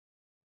brokers.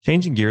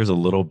 Changing gears a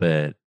little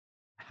bit,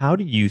 how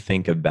do you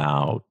think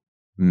about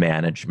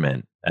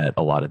management at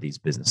a lot of these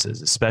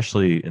businesses,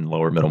 especially in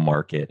lower middle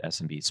market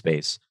SMB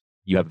space?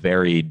 You have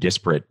very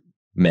disparate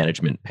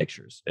management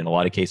pictures. In a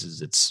lot of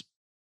cases, it's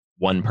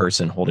one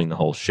person holding the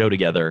whole show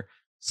together.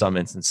 Some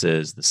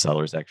instances, the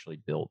sellers actually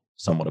built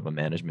somewhat of a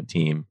management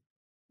team.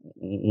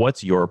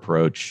 What's your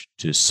approach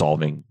to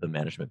solving the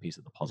management piece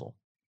of the puzzle?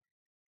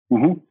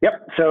 Mm-hmm.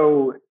 Yep.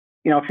 So,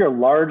 if you're a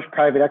large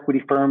private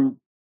equity firm,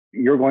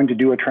 you're going to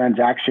do a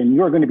transaction,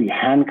 you're going to be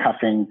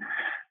handcuffing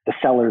the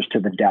sellers to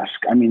the desk.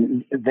 I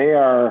mean, they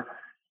are,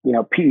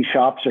 PE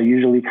shops are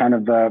usually kind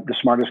of the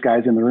smartest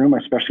guys in the room,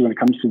 especially when it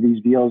comes to these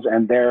deals.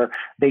 And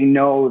they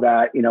know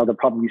that, there'll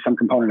probably be some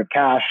component of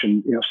cash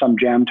and, some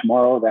jam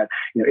tomorrow that,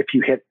 if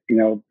you hit,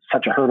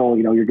 such a hurdle,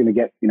 you're going to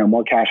get,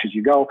 more cash as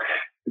you go.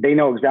 They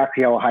know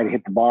exactly how high to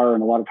hit the bar.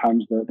 And a lot of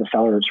times the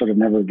seller sort of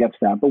never gets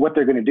that. But what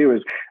they're going to do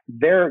is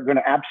they're going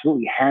to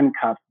absolutely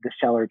handcuff the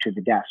seller to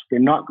the desk. They're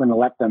not going to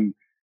let them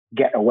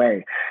get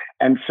away.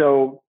 And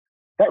so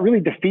that really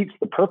defeats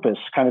the purpose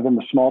kind of in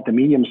the small to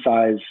medium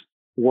size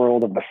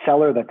world of the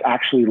seller that's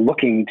actually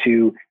looking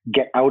to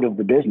get out of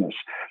the business.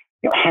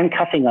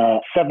 Handcuffing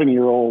a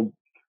 7-year-old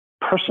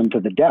person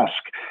to the desk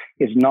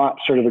is not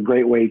sort of a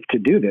great way to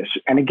do this.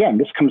 And again,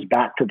 this comes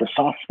back to the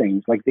soft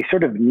things, like they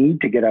sort of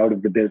need to get out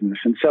of the business.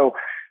 And so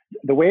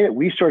the way that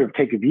we sort of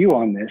take a view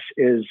on this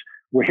is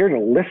we're here to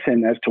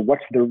listen as to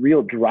what's the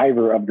real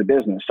driver of the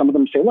business. Some of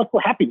them say, look,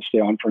 we're happy to stay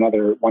on for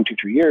another 1, 2,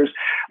 3 years.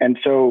 And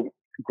so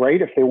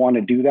great if they want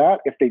to do that.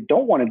 If they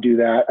don't want to do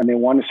that and they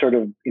want to sort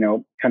of,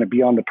 kind of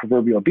be on the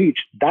proverbial beach,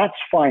 that's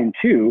fine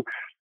too.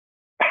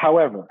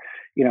 However,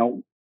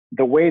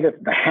 the way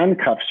that the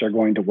handcuffs are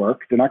going to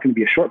work, they're not going to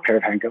be a short pair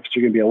of handcuffs,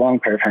 they're going to be a long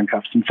pair of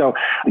handcuffs. And so,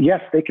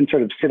 yes, they can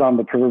sort of sit on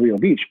the proverbial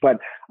beach, but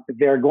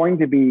they're going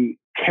to be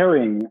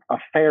carrying a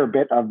fair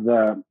bit of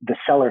the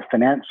seller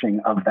financing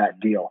of that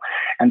deal.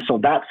 And so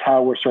that's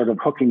how we're sort of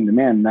hooking them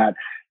in that,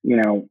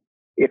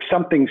 if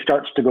something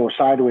starts to go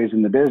sideways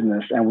in the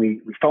business and we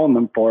phone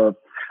them for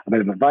a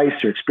bit of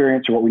advice or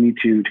experience or what we need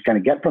to kind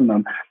of get from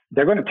them,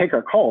 they're going to take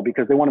our call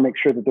because they want to make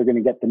sure that they're going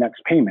to get the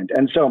next payment.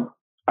 And so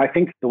I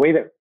think the way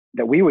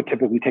that we would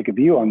typically take a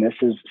view on this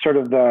is sort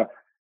of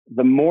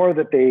the more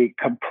that they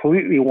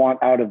completely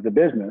want out of the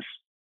business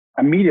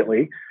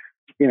immediately,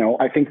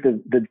 I think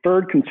the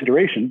deferred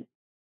consideration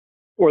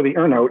or the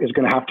earnout is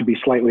going to have to be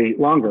slightly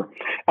longer,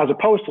 as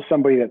opposed to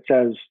somebody that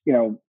says,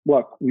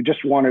 look, we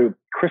just want to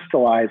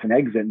crystallize an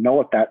exit, know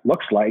what that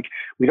looks like.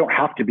 We don't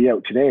have to be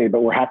out today,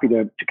 but we're happy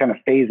to kind of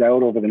phase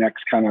out over the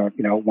next kind of,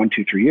 1,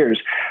 2, 3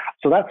 years.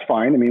 So that's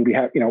fine. I mean, we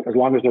have, as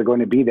long as they're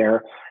going to be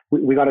there,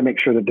 we got to make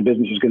sure that the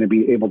business is going to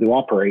be able to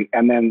operate.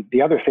 And then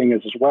the other thing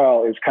is as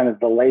well is kind of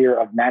the layer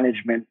of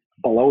management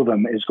below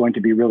them is going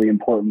to be really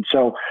important.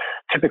 So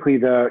typically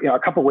a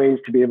couple ways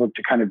to be able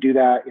to kind of do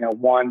that.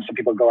 One, some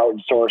people go out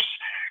and source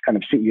kind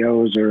of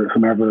CEOs or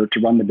whomever to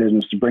run the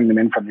business, to bring them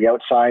in from the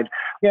outside.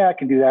 Yeah, I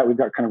can do that. We've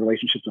got kind of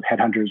relationships with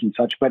headhunters and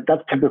such, but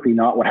that's typically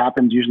not what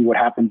happens. Usually what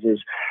happens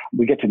is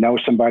we get to know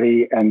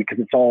somebody, and because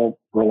it's all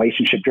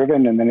relationship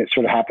driven, and then it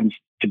sort of happens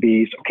to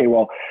be, okay,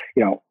 well,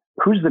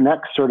 who's the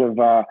next sort of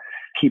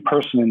key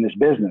person in this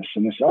business?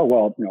 And they say, oh,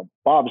 well,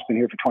 Bob's been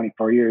here for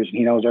 24 years and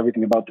he knows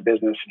everything about the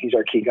business and he's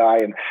our key guy.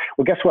 And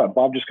well, guess what?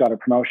 Bob just got a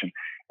promotion.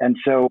 And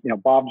so,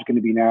 Bob's going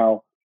to be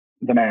now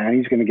the man.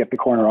 He's going to get the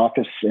corner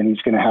office and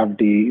he's going to have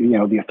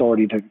the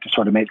authority to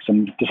sort of make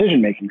some decision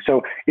making.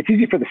 So it's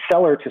easy for the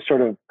seller to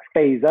sort of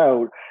phase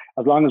out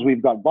as long as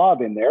we've got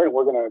Bob in there.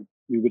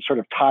 We would sort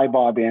of tie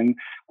Bob in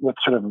with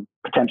sort of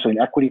potentially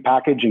an equity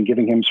package and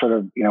giving him sort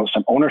of,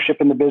 some ownership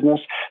in the business.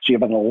 So you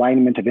have an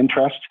alignment of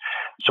interest.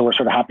 So we're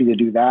sort of happy to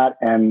do that.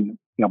 And,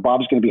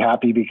 Bob's going to be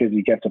happy because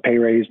he gets a pay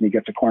raise and he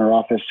gets a corner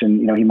office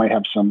and, he might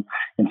have some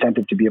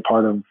incentive to be a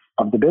part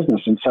of the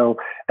business. And so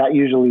that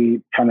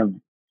usually kind of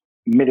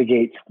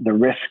mitigates the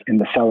risk in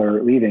the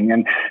seller leaving.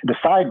 And the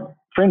side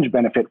fringe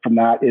benefit from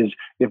that is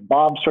if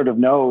Bob sort of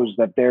knows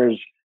that there's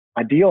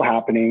a deal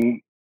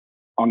happening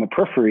on the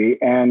periphery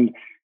and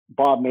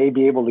Bob may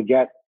be able to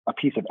get a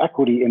piece of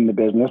equity in the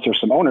business or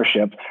some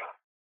ownership,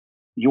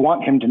 you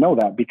want him to know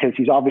that because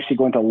he's obviously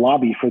going to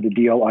lobby for the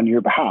deal on your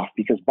behalf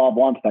because Bob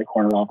wants that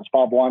corner office.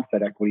 Bob wants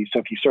that equity. So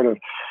if you sort of,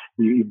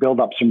 you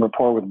build up some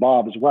rapport with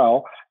Bob as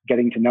well,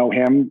 getting to know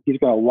him, he's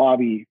going to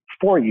lobby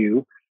for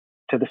you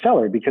to the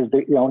seller because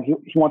he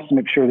wants to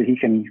make sure that he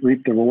can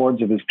reap the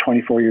rewards of his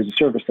 24 years of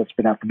service that's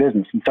been at the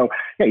business. And so,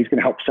 yeah, he's going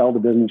to help sell the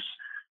business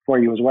for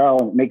you as well.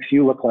 And it makes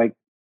you look like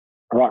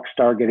a rock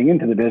star getting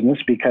into the business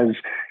because,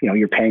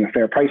 you're paying a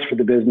fair price for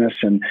the business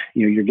and,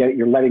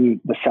 you're letting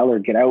the seller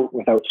get out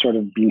without sort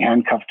of being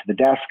handcuffed to the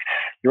desk.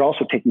 You're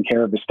also taking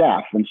care of the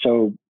staff. And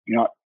so,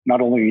 not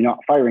only are you not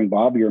firing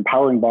Bob, you're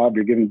empowering Bob,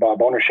 you're giving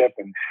Bob ownership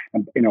and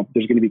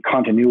there's going to be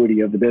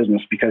continuity of the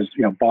business because,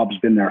 Bob's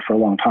been there for a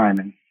long time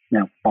and,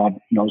 Bob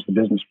knows the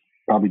business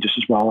probably just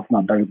as well, if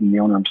not better than the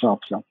owner himself.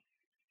 So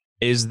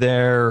is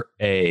there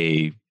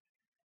a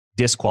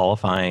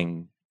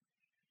disqualifying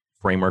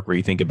framework where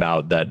you think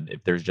about that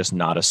if there's just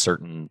not a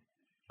certain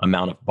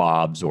amount of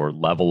Bobs or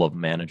level of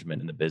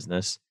management in the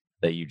business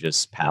that you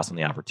just pass on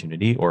the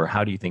opportunity? Or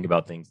how do you think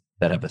about things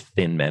that have a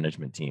thin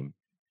management team?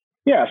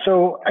 Yeah,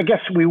 so I guess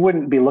we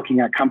wouldn't be looking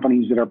at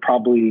companies that are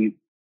probably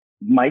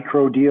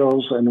micro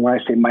deals. And when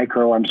I say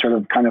micro, I'm sort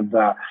of kind of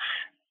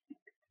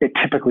it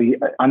typically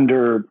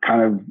under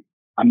kind of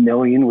 $1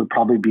 million would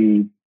probably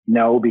be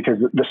no, because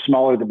the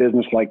smaller the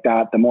business like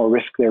that, the more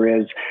risk there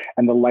is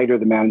and the lighter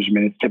the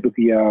management. It's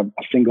typically a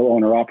single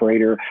owner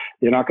operator.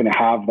 They're not going to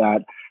have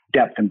that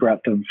depth and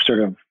breadth of sort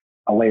of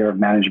a layer of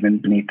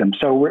management beneath them.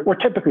 So we're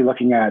typically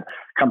looking at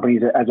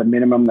companies as a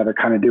minimum that are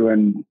kind of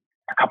doing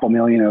a couple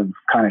million of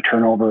kind of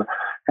turnover.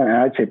 And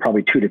I'd say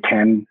probably 2 to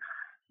 10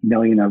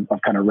 million of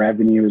kind of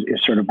revenue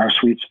is sort of our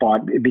sweet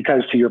spot.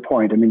 Because to your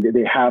point, I mean,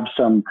 they have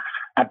some,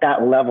 at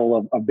that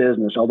level of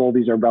business, although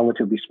these are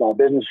relatively small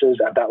businesses,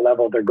 at that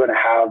level, they're going to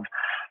have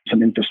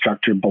some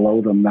infrastructure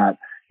below them that,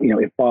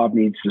 if Bob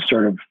needs to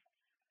sort of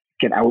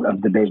get out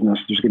of the business,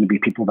 there's going to be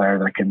people there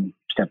that can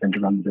step in to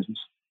run the business.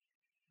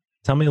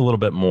 Tell me a little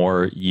bit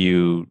more.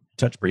 You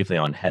touched briefly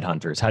on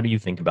headhunters. How do you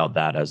think about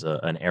that as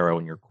an arrow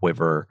in your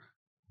quiver?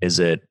 Is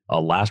it a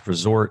last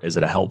resort? Is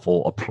it a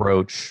helpful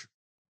approach?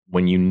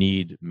 When you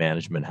need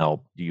management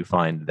help, do you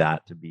find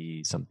that to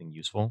be something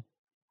useful?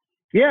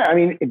 Yeah, I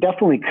mean, it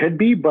definitely could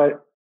be,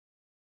 but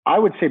I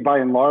would say by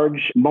and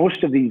large,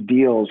 most of these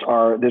deals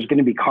there's going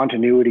to be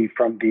continuity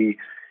from the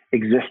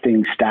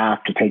existing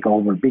staff to take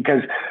over,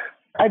 because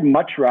I'd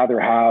much rather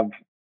have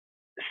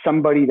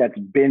somebody that's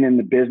been in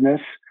the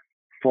business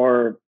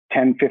for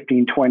 10,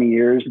 15, 20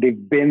 years.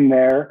 They've been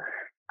there.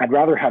 I'd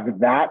rather have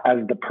that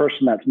as the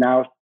person that's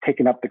now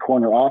taken up the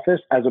corner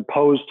office, as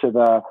opposed to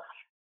the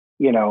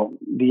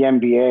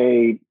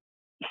MBA,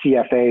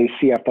 CFA,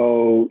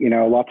 CFO,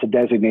 lots of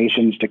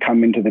designations to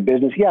come into the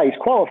business. Yeah, he's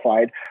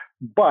qualified,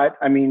 but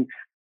I mean,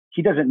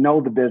 he doesn't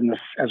know the business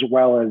as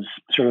well as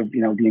sort of,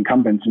 the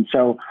incumbents. And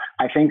so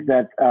I think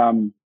that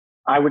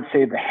I would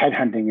say the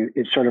headhunting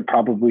is sort of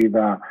probably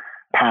the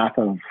path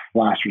of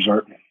last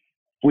resort.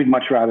 We'd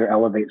much rather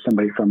elevate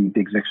somebody from the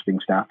existing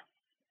staff.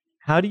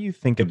 How do you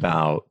think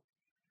about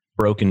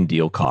broken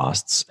deal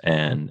costs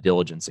and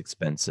diligence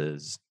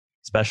expenses,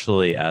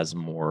 especially as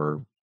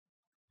more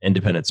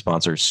independent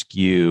sponsors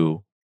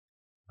skew?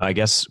 I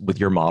guess with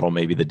your model,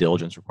 maybe the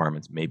diligence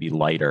requirements may be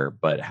lighter,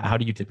 but how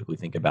do you typically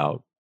think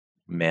about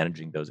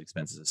managing those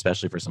expenses,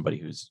 especially for somebody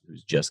who's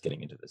just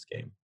getting into this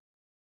game?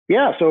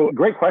 Yeah, so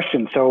great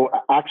question. So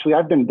actually,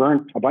 I've been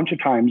burnt a bunch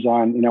of times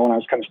on, when I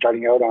was kind of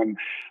starting out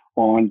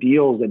on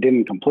deals that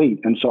didn't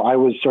complete. And so I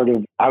was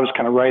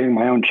kind of writing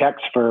my own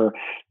checks for,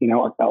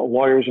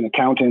 lawyers and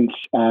accountants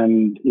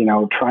and,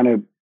 trying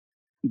to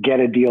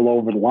get a deal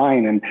over the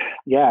line. And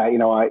yeah,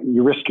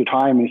 you risk your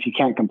time. And if you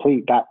can't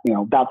complete that,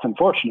 that's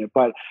unfortunate.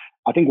 But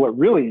I think what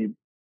really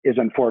is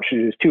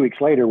unfortunate is 2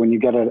 weeks later when you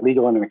get a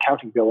legal and an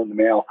accounting bill in the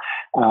mail,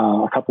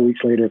 a couple of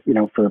weeks later,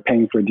 for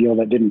paying for a deal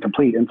that didn't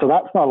complete. And so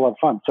that's not a lot of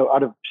fun. So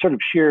out of sort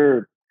of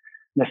sheer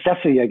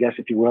necessity, I guess,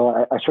 if you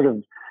will, I sort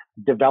of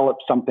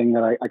developed something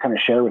that I kind of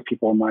share with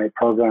people in my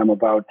program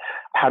about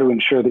how to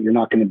ensure that you're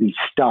not going to be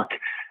stuck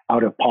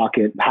out of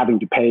pocket, having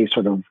to pay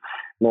sort of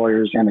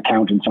lawyers and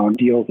accountants on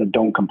deals that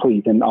don't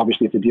complete. And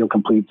obviously, if the deal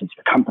completes, it's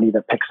the company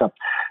that picks up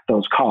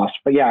those costs.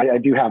 But yeah, I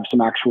do have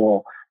some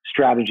actual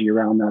strategy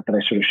around that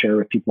I sort of share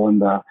with people in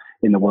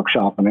the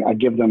workshop. And I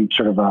give them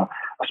sort of a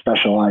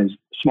specialized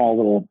small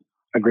little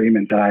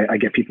agreement that I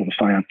get people to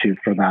sign up to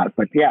for that.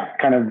 But yeah,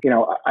 kind of,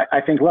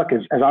 I think, look,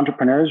 as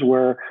entrepreneurs,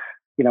 we're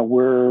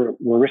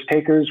risk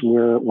takers.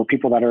 We're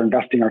people that are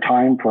investing our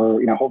time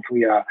for,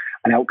 hopefully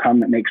an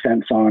outcome that makes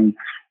sense on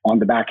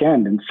the back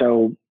end. And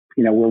so,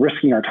 we're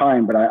risking our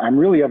time, but I'm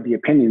really of the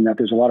opinion that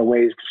there's a lot of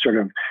ways to sort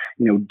of,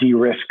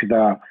 de-risk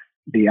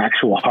the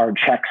actual hard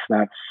checks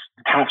that's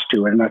attached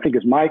to it. And I think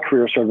as my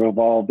career sort of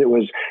evolved, it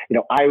was,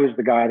 I was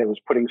the guy that was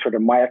putting sort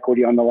of my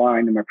equity on the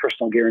line and my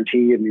personal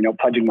guarantee and,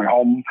 pledging my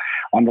home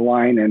on the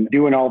line and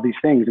doing all these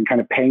things and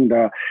kind of paying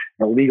the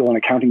legal and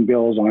accounting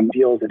bills on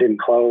deals that didn't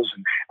close.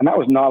 And that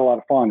was not a lot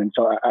of fun. And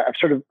so I've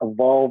sort of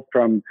evolved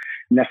from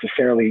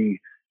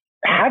necessarily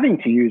having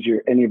to use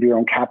any of your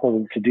own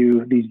capital to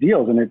do these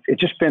deals. And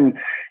it's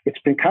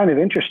been kind of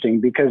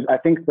interesting because I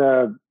think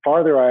the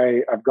farther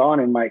I've gone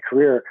in my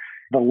career,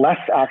 the less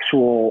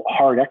actual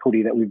hard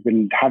equity that we've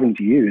been having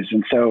to use.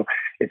 And so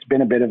it's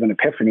been a bit of an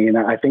epiphany. And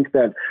I think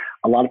that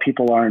a lot of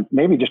people aren't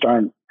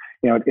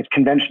it's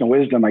conventional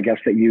wisdom, I guess,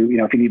 that if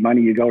you need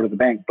money, you go to the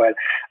bank. But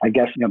I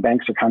guess,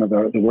 banks are kind of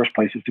the worst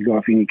places to go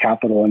if you need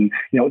capital. And,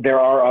 there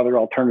are other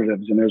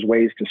alternatives, and there's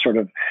ways to sort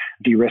of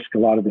de-risk a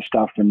lot of this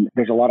stuff. And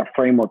there's a lot of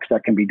frameworks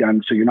that can be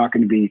done. So you're not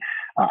going to be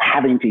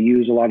having to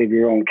use a lot of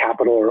your own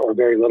capital or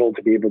very little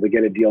to be able to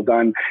get a deal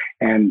done.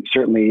 And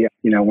certainly,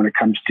 when it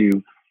comes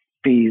to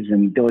fees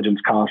and diligence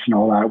costs and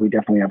all that, we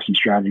definitely have some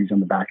strategies on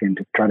the back end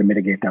to try to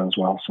mitigate that as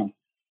well. So,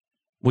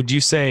 would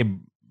you say,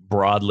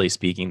 broadly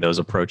speaking, those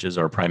approaches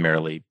are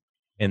primarily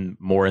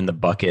more in the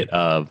bucket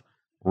of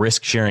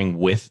risk sharing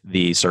with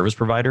the service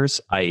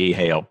providers, i.e.,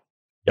 hey,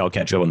 I'll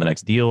catch you up on the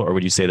next deal, or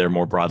would you say they're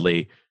more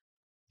broadly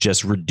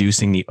just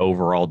reducing the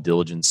overall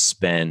diligence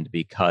spend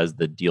because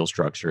the deal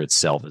structure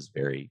itself is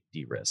very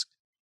de-risked?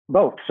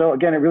 Both. So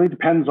again, it really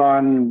depends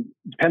on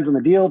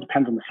the deal,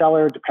 depends on the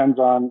seller, depends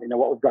on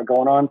what we've got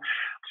going on.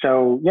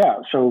 So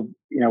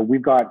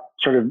we've got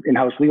sort of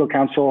in-house legal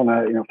counsel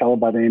and a fellow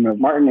by the name of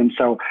Martin, and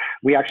so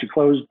we actually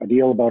closed a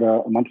deal about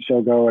a month or so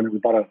ago, and we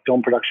bought a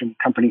film production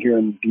company here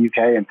in the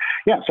UK. And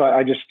so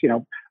I just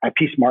I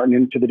pieced Martin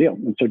into the deal,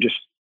 and so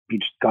he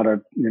just got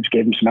just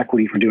gave him some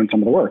equity for doing some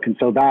of the work. And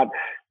so that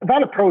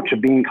approach of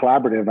being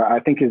collaborative, I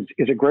think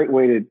is a great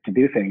way to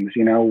do things.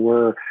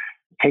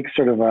 Takes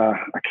sort of a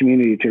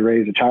community to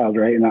raise a child,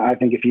 right? And I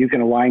think if you can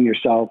align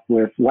yourself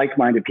with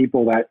like-minded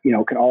people that,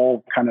 can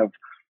all kind of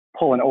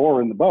pull an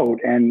oar in the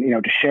boat and,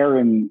 to share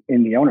in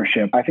the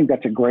ownership, I think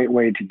that's a great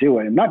way to do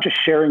it. And not just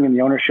sharing in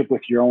the ownership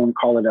with your own,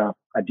 call it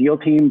a deal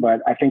team, but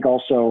I think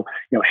also,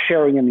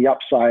 sharing in the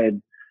upside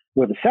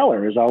with a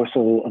seller is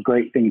also a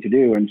great thing to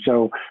do. And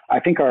so I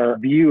think our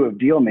view of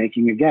deal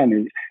making, again,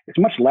 is it's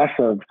much less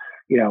of,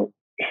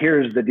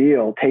 here's the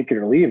deal, take it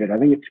or leave it. I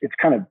think it's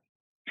kind of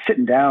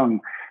sitting down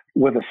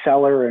with a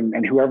seller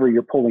and whoever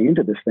you're pulling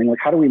into this thing, like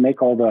how do we make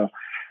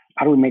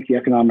the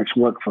economics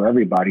work for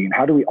everybody, and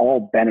how do we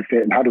all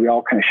benefit, and how do we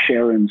all kind of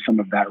share in some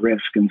of that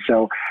risk? And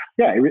so,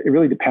 it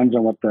really depends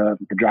on what the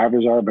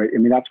drivers are, but I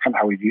mean, that's kind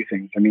of how we view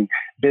things. I mean,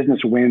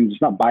 business wins,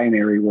 it's not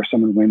binary where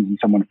someone wins and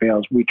someone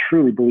fails. We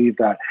truly believe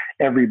that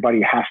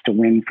everybody has to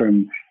win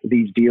from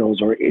these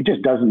deals, or it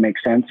just doesn't make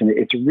sense. And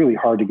it's really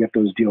hard to get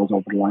those deals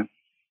over the line.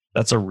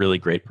 That's a really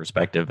great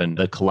perspective, and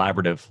the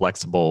collaborative,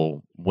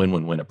 flexible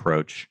win-win-win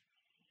approach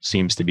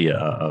seems to be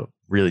a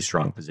really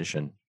strong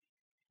position.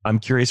 I'm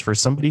curious, for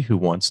somebody who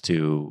wants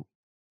to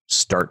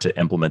start to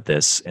implement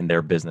this in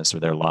their business or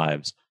their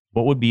lives,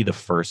 what would be the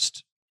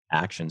first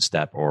action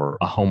step or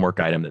a homework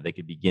item that they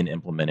could begin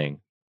implementing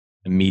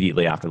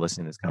immediately after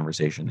listening to this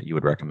conversation that you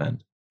would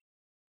recommend?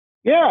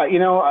 Yeah,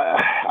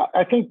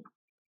 I think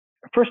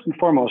first and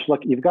foremost,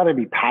 look, you've got to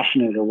be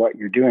passionate at what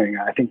you're doing.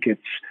 I think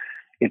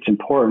it's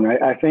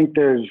important. I think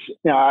there's,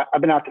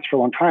 I've been at this for a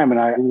long time, and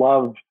I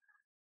love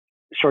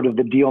sort of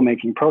the deal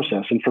making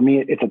process. And for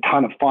me, it's a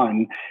ton of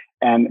fun.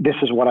 And this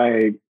is what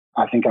I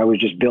think I was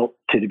just built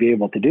to be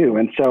able to do.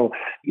 And so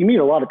you meet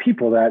a lot of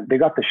people that they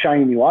got the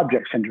shiny new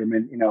object syndrome.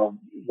 And,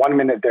 1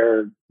 minute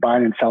they're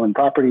buying and selling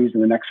properties,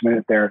 and the next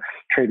minute they're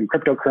trading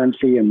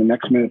cryptocurrency, and the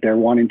next minute they're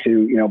wanting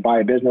to, buy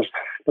a business,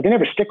 but they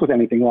never stick with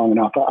anything long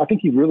enough. I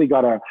think you've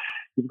got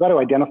to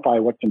identify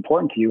what's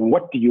important to you and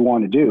what do you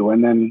want to do.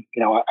 And then,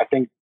 I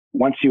think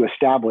once you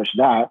establish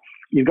that,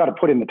 you've got to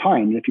put in the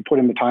time. If you put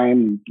in the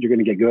time, you're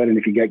going to get good. And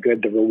if you get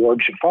good, the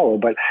reward should follow.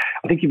 But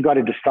I think you've got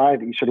to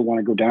decide that you sort of want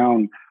to go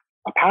down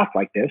a path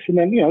like this. And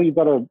then, you've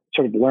got to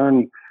sort of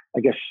learn, I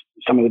guess,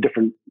 some of the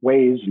different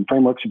ways and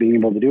frameworks of being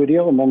able to do a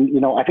deal. And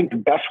then, I think the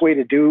best way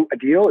to do a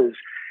deal is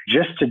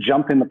just to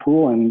jump in the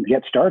pool and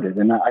get started.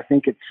 And I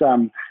think it's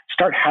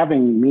start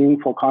having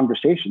meaningful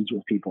conversations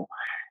with people.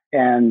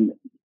 And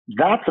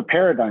that's a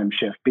paradigm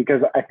shift,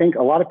 because I think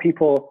a lot of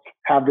people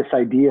have this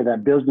idea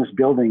that business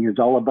building is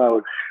all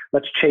about,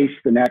 let's chase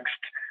the next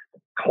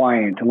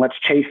client and let's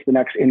chase the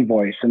next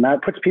invoice. And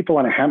that puts people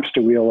on a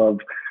hamster wheel of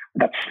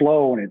that's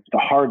slow, and it's the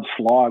hard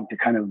slog to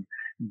kind of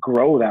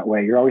grow that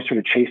way. You're always sort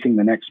of chasing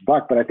the next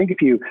buck. But I think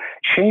if you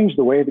change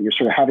the way that you're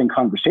sort of having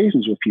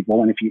conversations with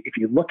people, and if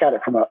you look at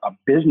it from a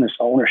business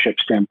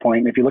ownership standpoint,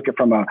 and if you look at it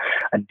from a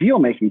deal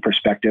making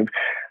perspective,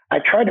 I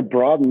try to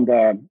broaden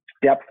the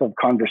depth of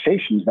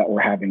conversations that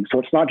we're having. So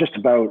it's not just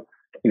about,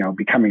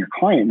 becoming a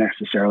client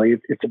necessarily.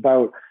 It's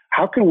about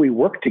how can we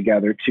work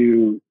together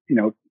to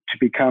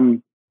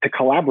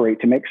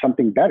collaborate to make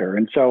something better.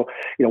 And so,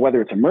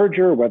 whether it's a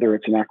merger, whether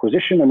it's an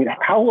acquisition, I mean,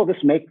 how will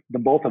this make the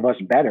both of us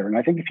better? And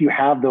I think if you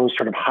have those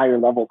sort of higher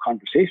level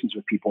conversations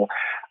with people,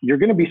 you're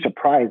going to be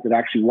surprised at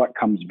actually what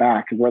comes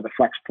back and where the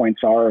flex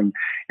points are and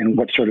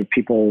what sort of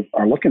people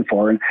are looking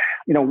for. And,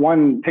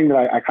 one thing that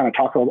I kind of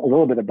talk a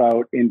little bit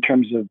about in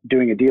terms of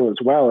doing a deal as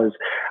well is,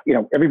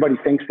 everybody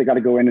thinks they got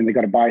to go in and they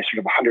got to buy sort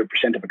of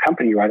 100% of a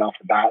company right off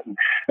the bat. And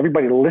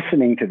everybody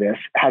listening to this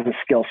has a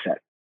skill set.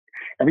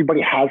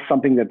 Everybody has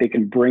something that they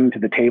can bring to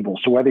the table.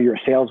 So whether you're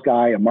a sales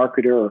guy, a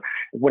marketer, or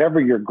whatever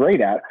you're great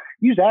at,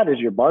 use that as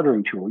your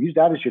bartering tool. Use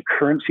that as your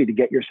currency to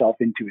get yourself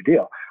into a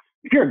deal.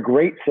 if you're a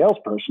great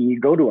salesperson, you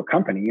go to a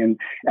company and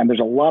there's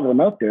a lot of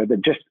them out there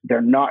that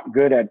they're not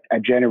good at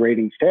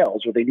generating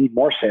sales, or they need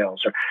more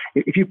sales. Or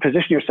if you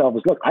position yourself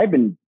as, look, I've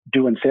been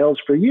doing sales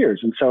for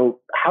years. And so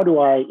how do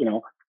I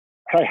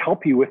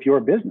help you with your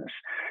business?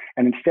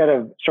 And instead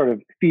of sort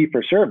of fee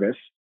for service,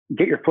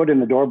 get your foot in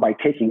the door by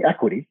taking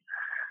equity.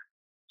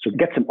 So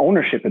get some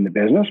ownership in the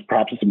business.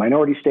 Perhaps it's a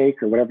minority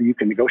stake or whatever you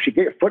can negotiate.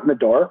 Get your foot in the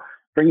door,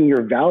 bringing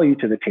your value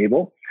to the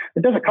table.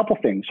 It does a couple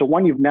things. So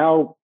one, you've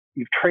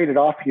traded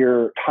off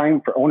your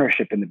time for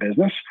ownership in the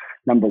business.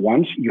 Number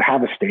one, so you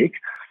have a stake.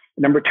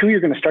 Number two,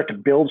 you're going to start to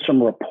build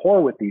some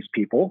rapport with these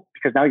people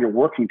because now you're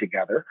working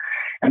together.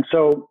 And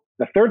so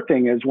the third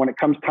thing is when it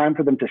comes time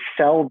for them to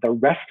sell the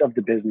rest of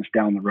the business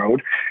down the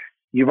road,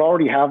 you've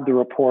already have the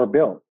rapport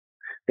built.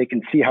 They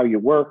can see how you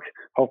work.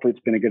 Hopefully it's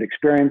been a good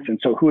experience. And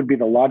so who would be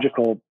the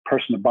logical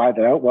person to buy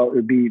that out? Well, it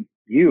would be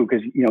you,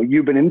 because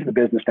you've been into the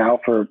business now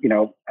for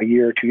a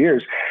year or 2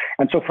 years.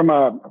 And so from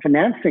a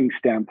financing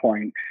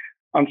standpoint,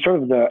 on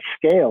sort of the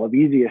scale of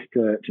easiest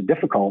to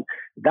difficult,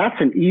 that's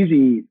an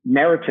easy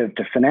narrative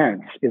to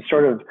finance. Is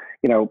sort of,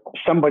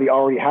 somebody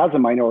already has a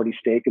minority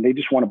stake and they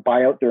just want to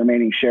buy out the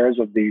remaining shares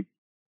of the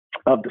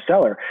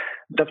seller.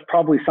 That's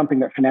probably something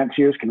that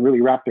financiers can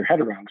really wrap their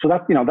head around. So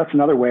that's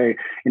another way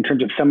in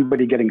terms of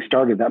somebody getting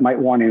started that might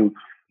want to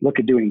look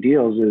at doing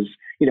deals is,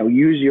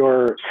 use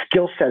your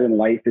skill set in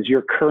life as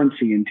your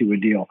currency into a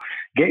deal.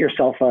 Get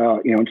yourself,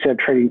 instead of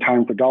trading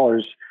time for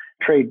dollars,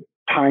 trade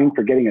time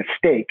for getting a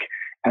stake,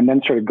 and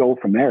then sort of go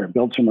from there,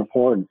 build some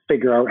rapport and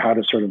figure out how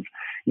to sort of,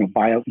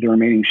 buy out the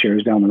remaining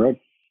shares down the road.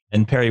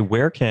 And Perry,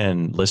 where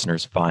can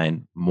listeners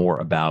find more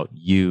about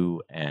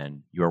you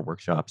and your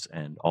workshops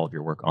and all of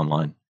your work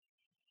online?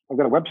 I've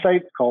got a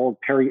website called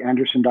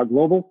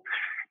perryanderson.global,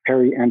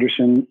 Perry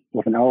Anderson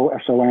with an O,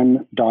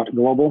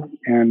 SON.global.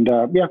 And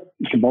you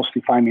can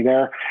mostly find me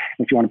there.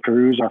 If you want to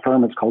peruse our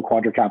firm, it's called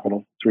Quadra Capital.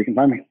 That's where you can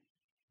find me.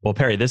 Well,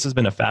 Perry, this has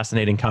been a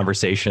fascinating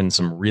conversation,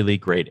 some really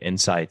great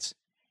insights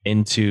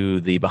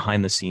into the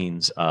behind the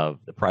scenes of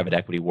the private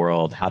equity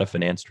world, how to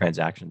finance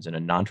transactions in a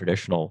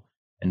non-traditional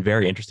and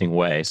very interesting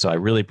way. So I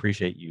really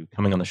appreciate you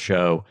coming on the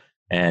show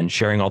and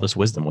sharing all this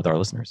wisdom with our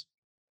listeners.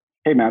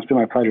 Hey, man, it's been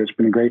my pleasure. It's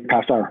been a great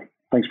past hour.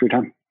 Thanks for your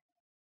time.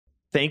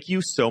 Thank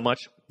you so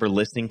much for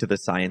listening to The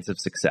Science of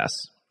Success.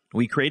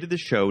 We created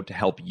this show to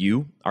help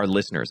you, our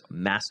listeners,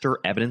 master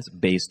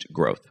evidence-based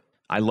growth.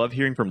 I love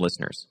hearing from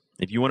listeners.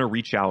 If you want to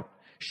reach out,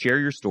 share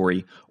your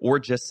story, or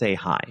just say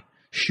hi,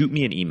 shoot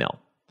me an email.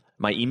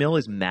 My email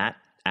is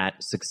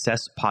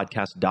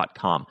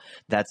matt@successpodcast.com.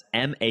 That's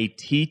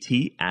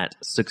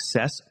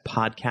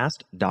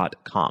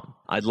matt@successpodcast.com.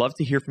 I'd love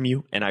to hear from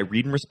you, and I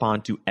read and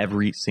respond to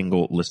every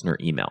single listener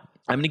email.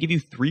 I'm going to give you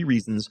 3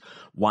 reasons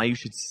why you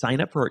should sign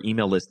up for our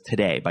email list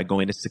today by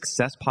going to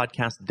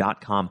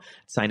successpodcast.com,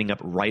 signing up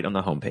right on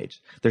the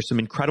homepage. There's some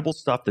incredible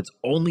stuff that's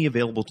only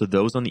available to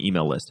those on the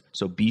email list,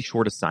 so be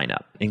sure to sign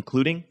up,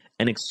 including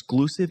an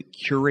exclusive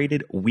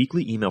curated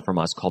weekly email from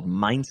us called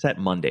Mindset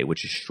Monday,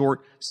 which is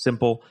short,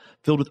 simple,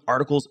 filled with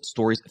articles,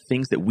 stories,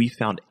 things that we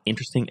found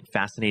interesting and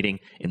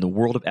fascinating in the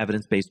world of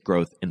evidence-based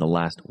growth in the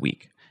last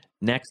week.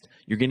 Next,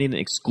 you're getting an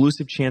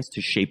exclusive chance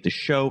to shape the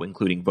show,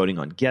 including voting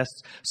on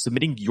guests,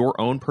 submitting your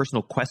own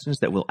personal questions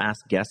that we'll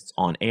ask guests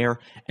on air,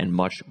 and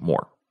much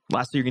more.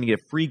 Lastly, you're going to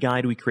get a free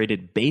guide we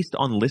created based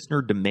on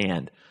listener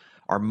demand,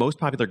 our most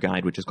popular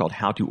guide, which is called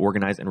How to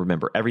Organize and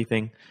Remember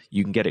Everything.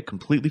 You can get it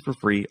completely for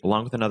free,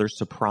 along with another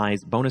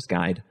surprise bonus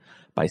guide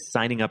by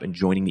signing up and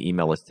joining the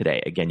email list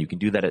today. Again, you can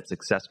do that at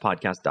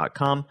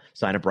successpodcast.com,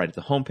 sign up right at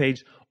the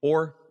homepage,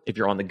 or if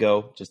you're on the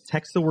go, just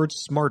text the word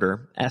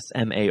SMARTER,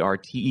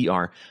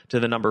 SMARTER, to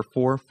the number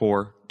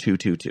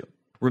 44222.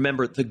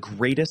 Remember, the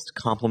greatest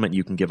compliment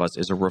you can give us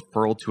is a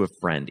referral to a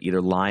friend, either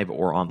live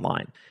or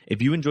online.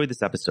 If you enjoyed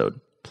this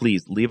episode,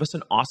 please leave us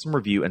an awesome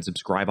review and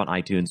subscribe on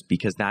iTunes,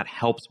 because that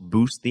helps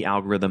boost the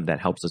algorithm, that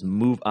helps us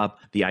move up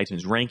the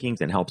iTunes rankings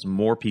and helps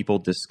more people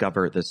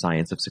discover the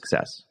science of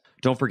success.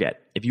 Don't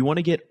forget, if you want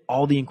to get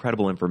all the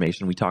incredible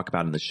information we talk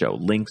about in the show,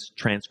 links,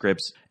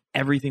 transcripts,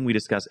 everything we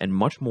discuss, and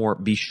much more,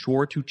 be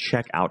sure to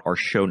check out our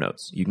show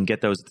notes. You can get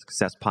those at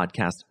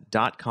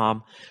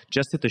successpodcast.com.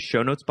 Just hit the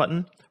show notes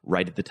button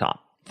right at the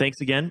top.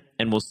 Thanks again,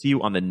 and we'll see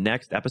you on the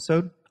next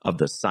episode of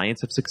The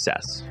Science of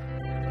Success.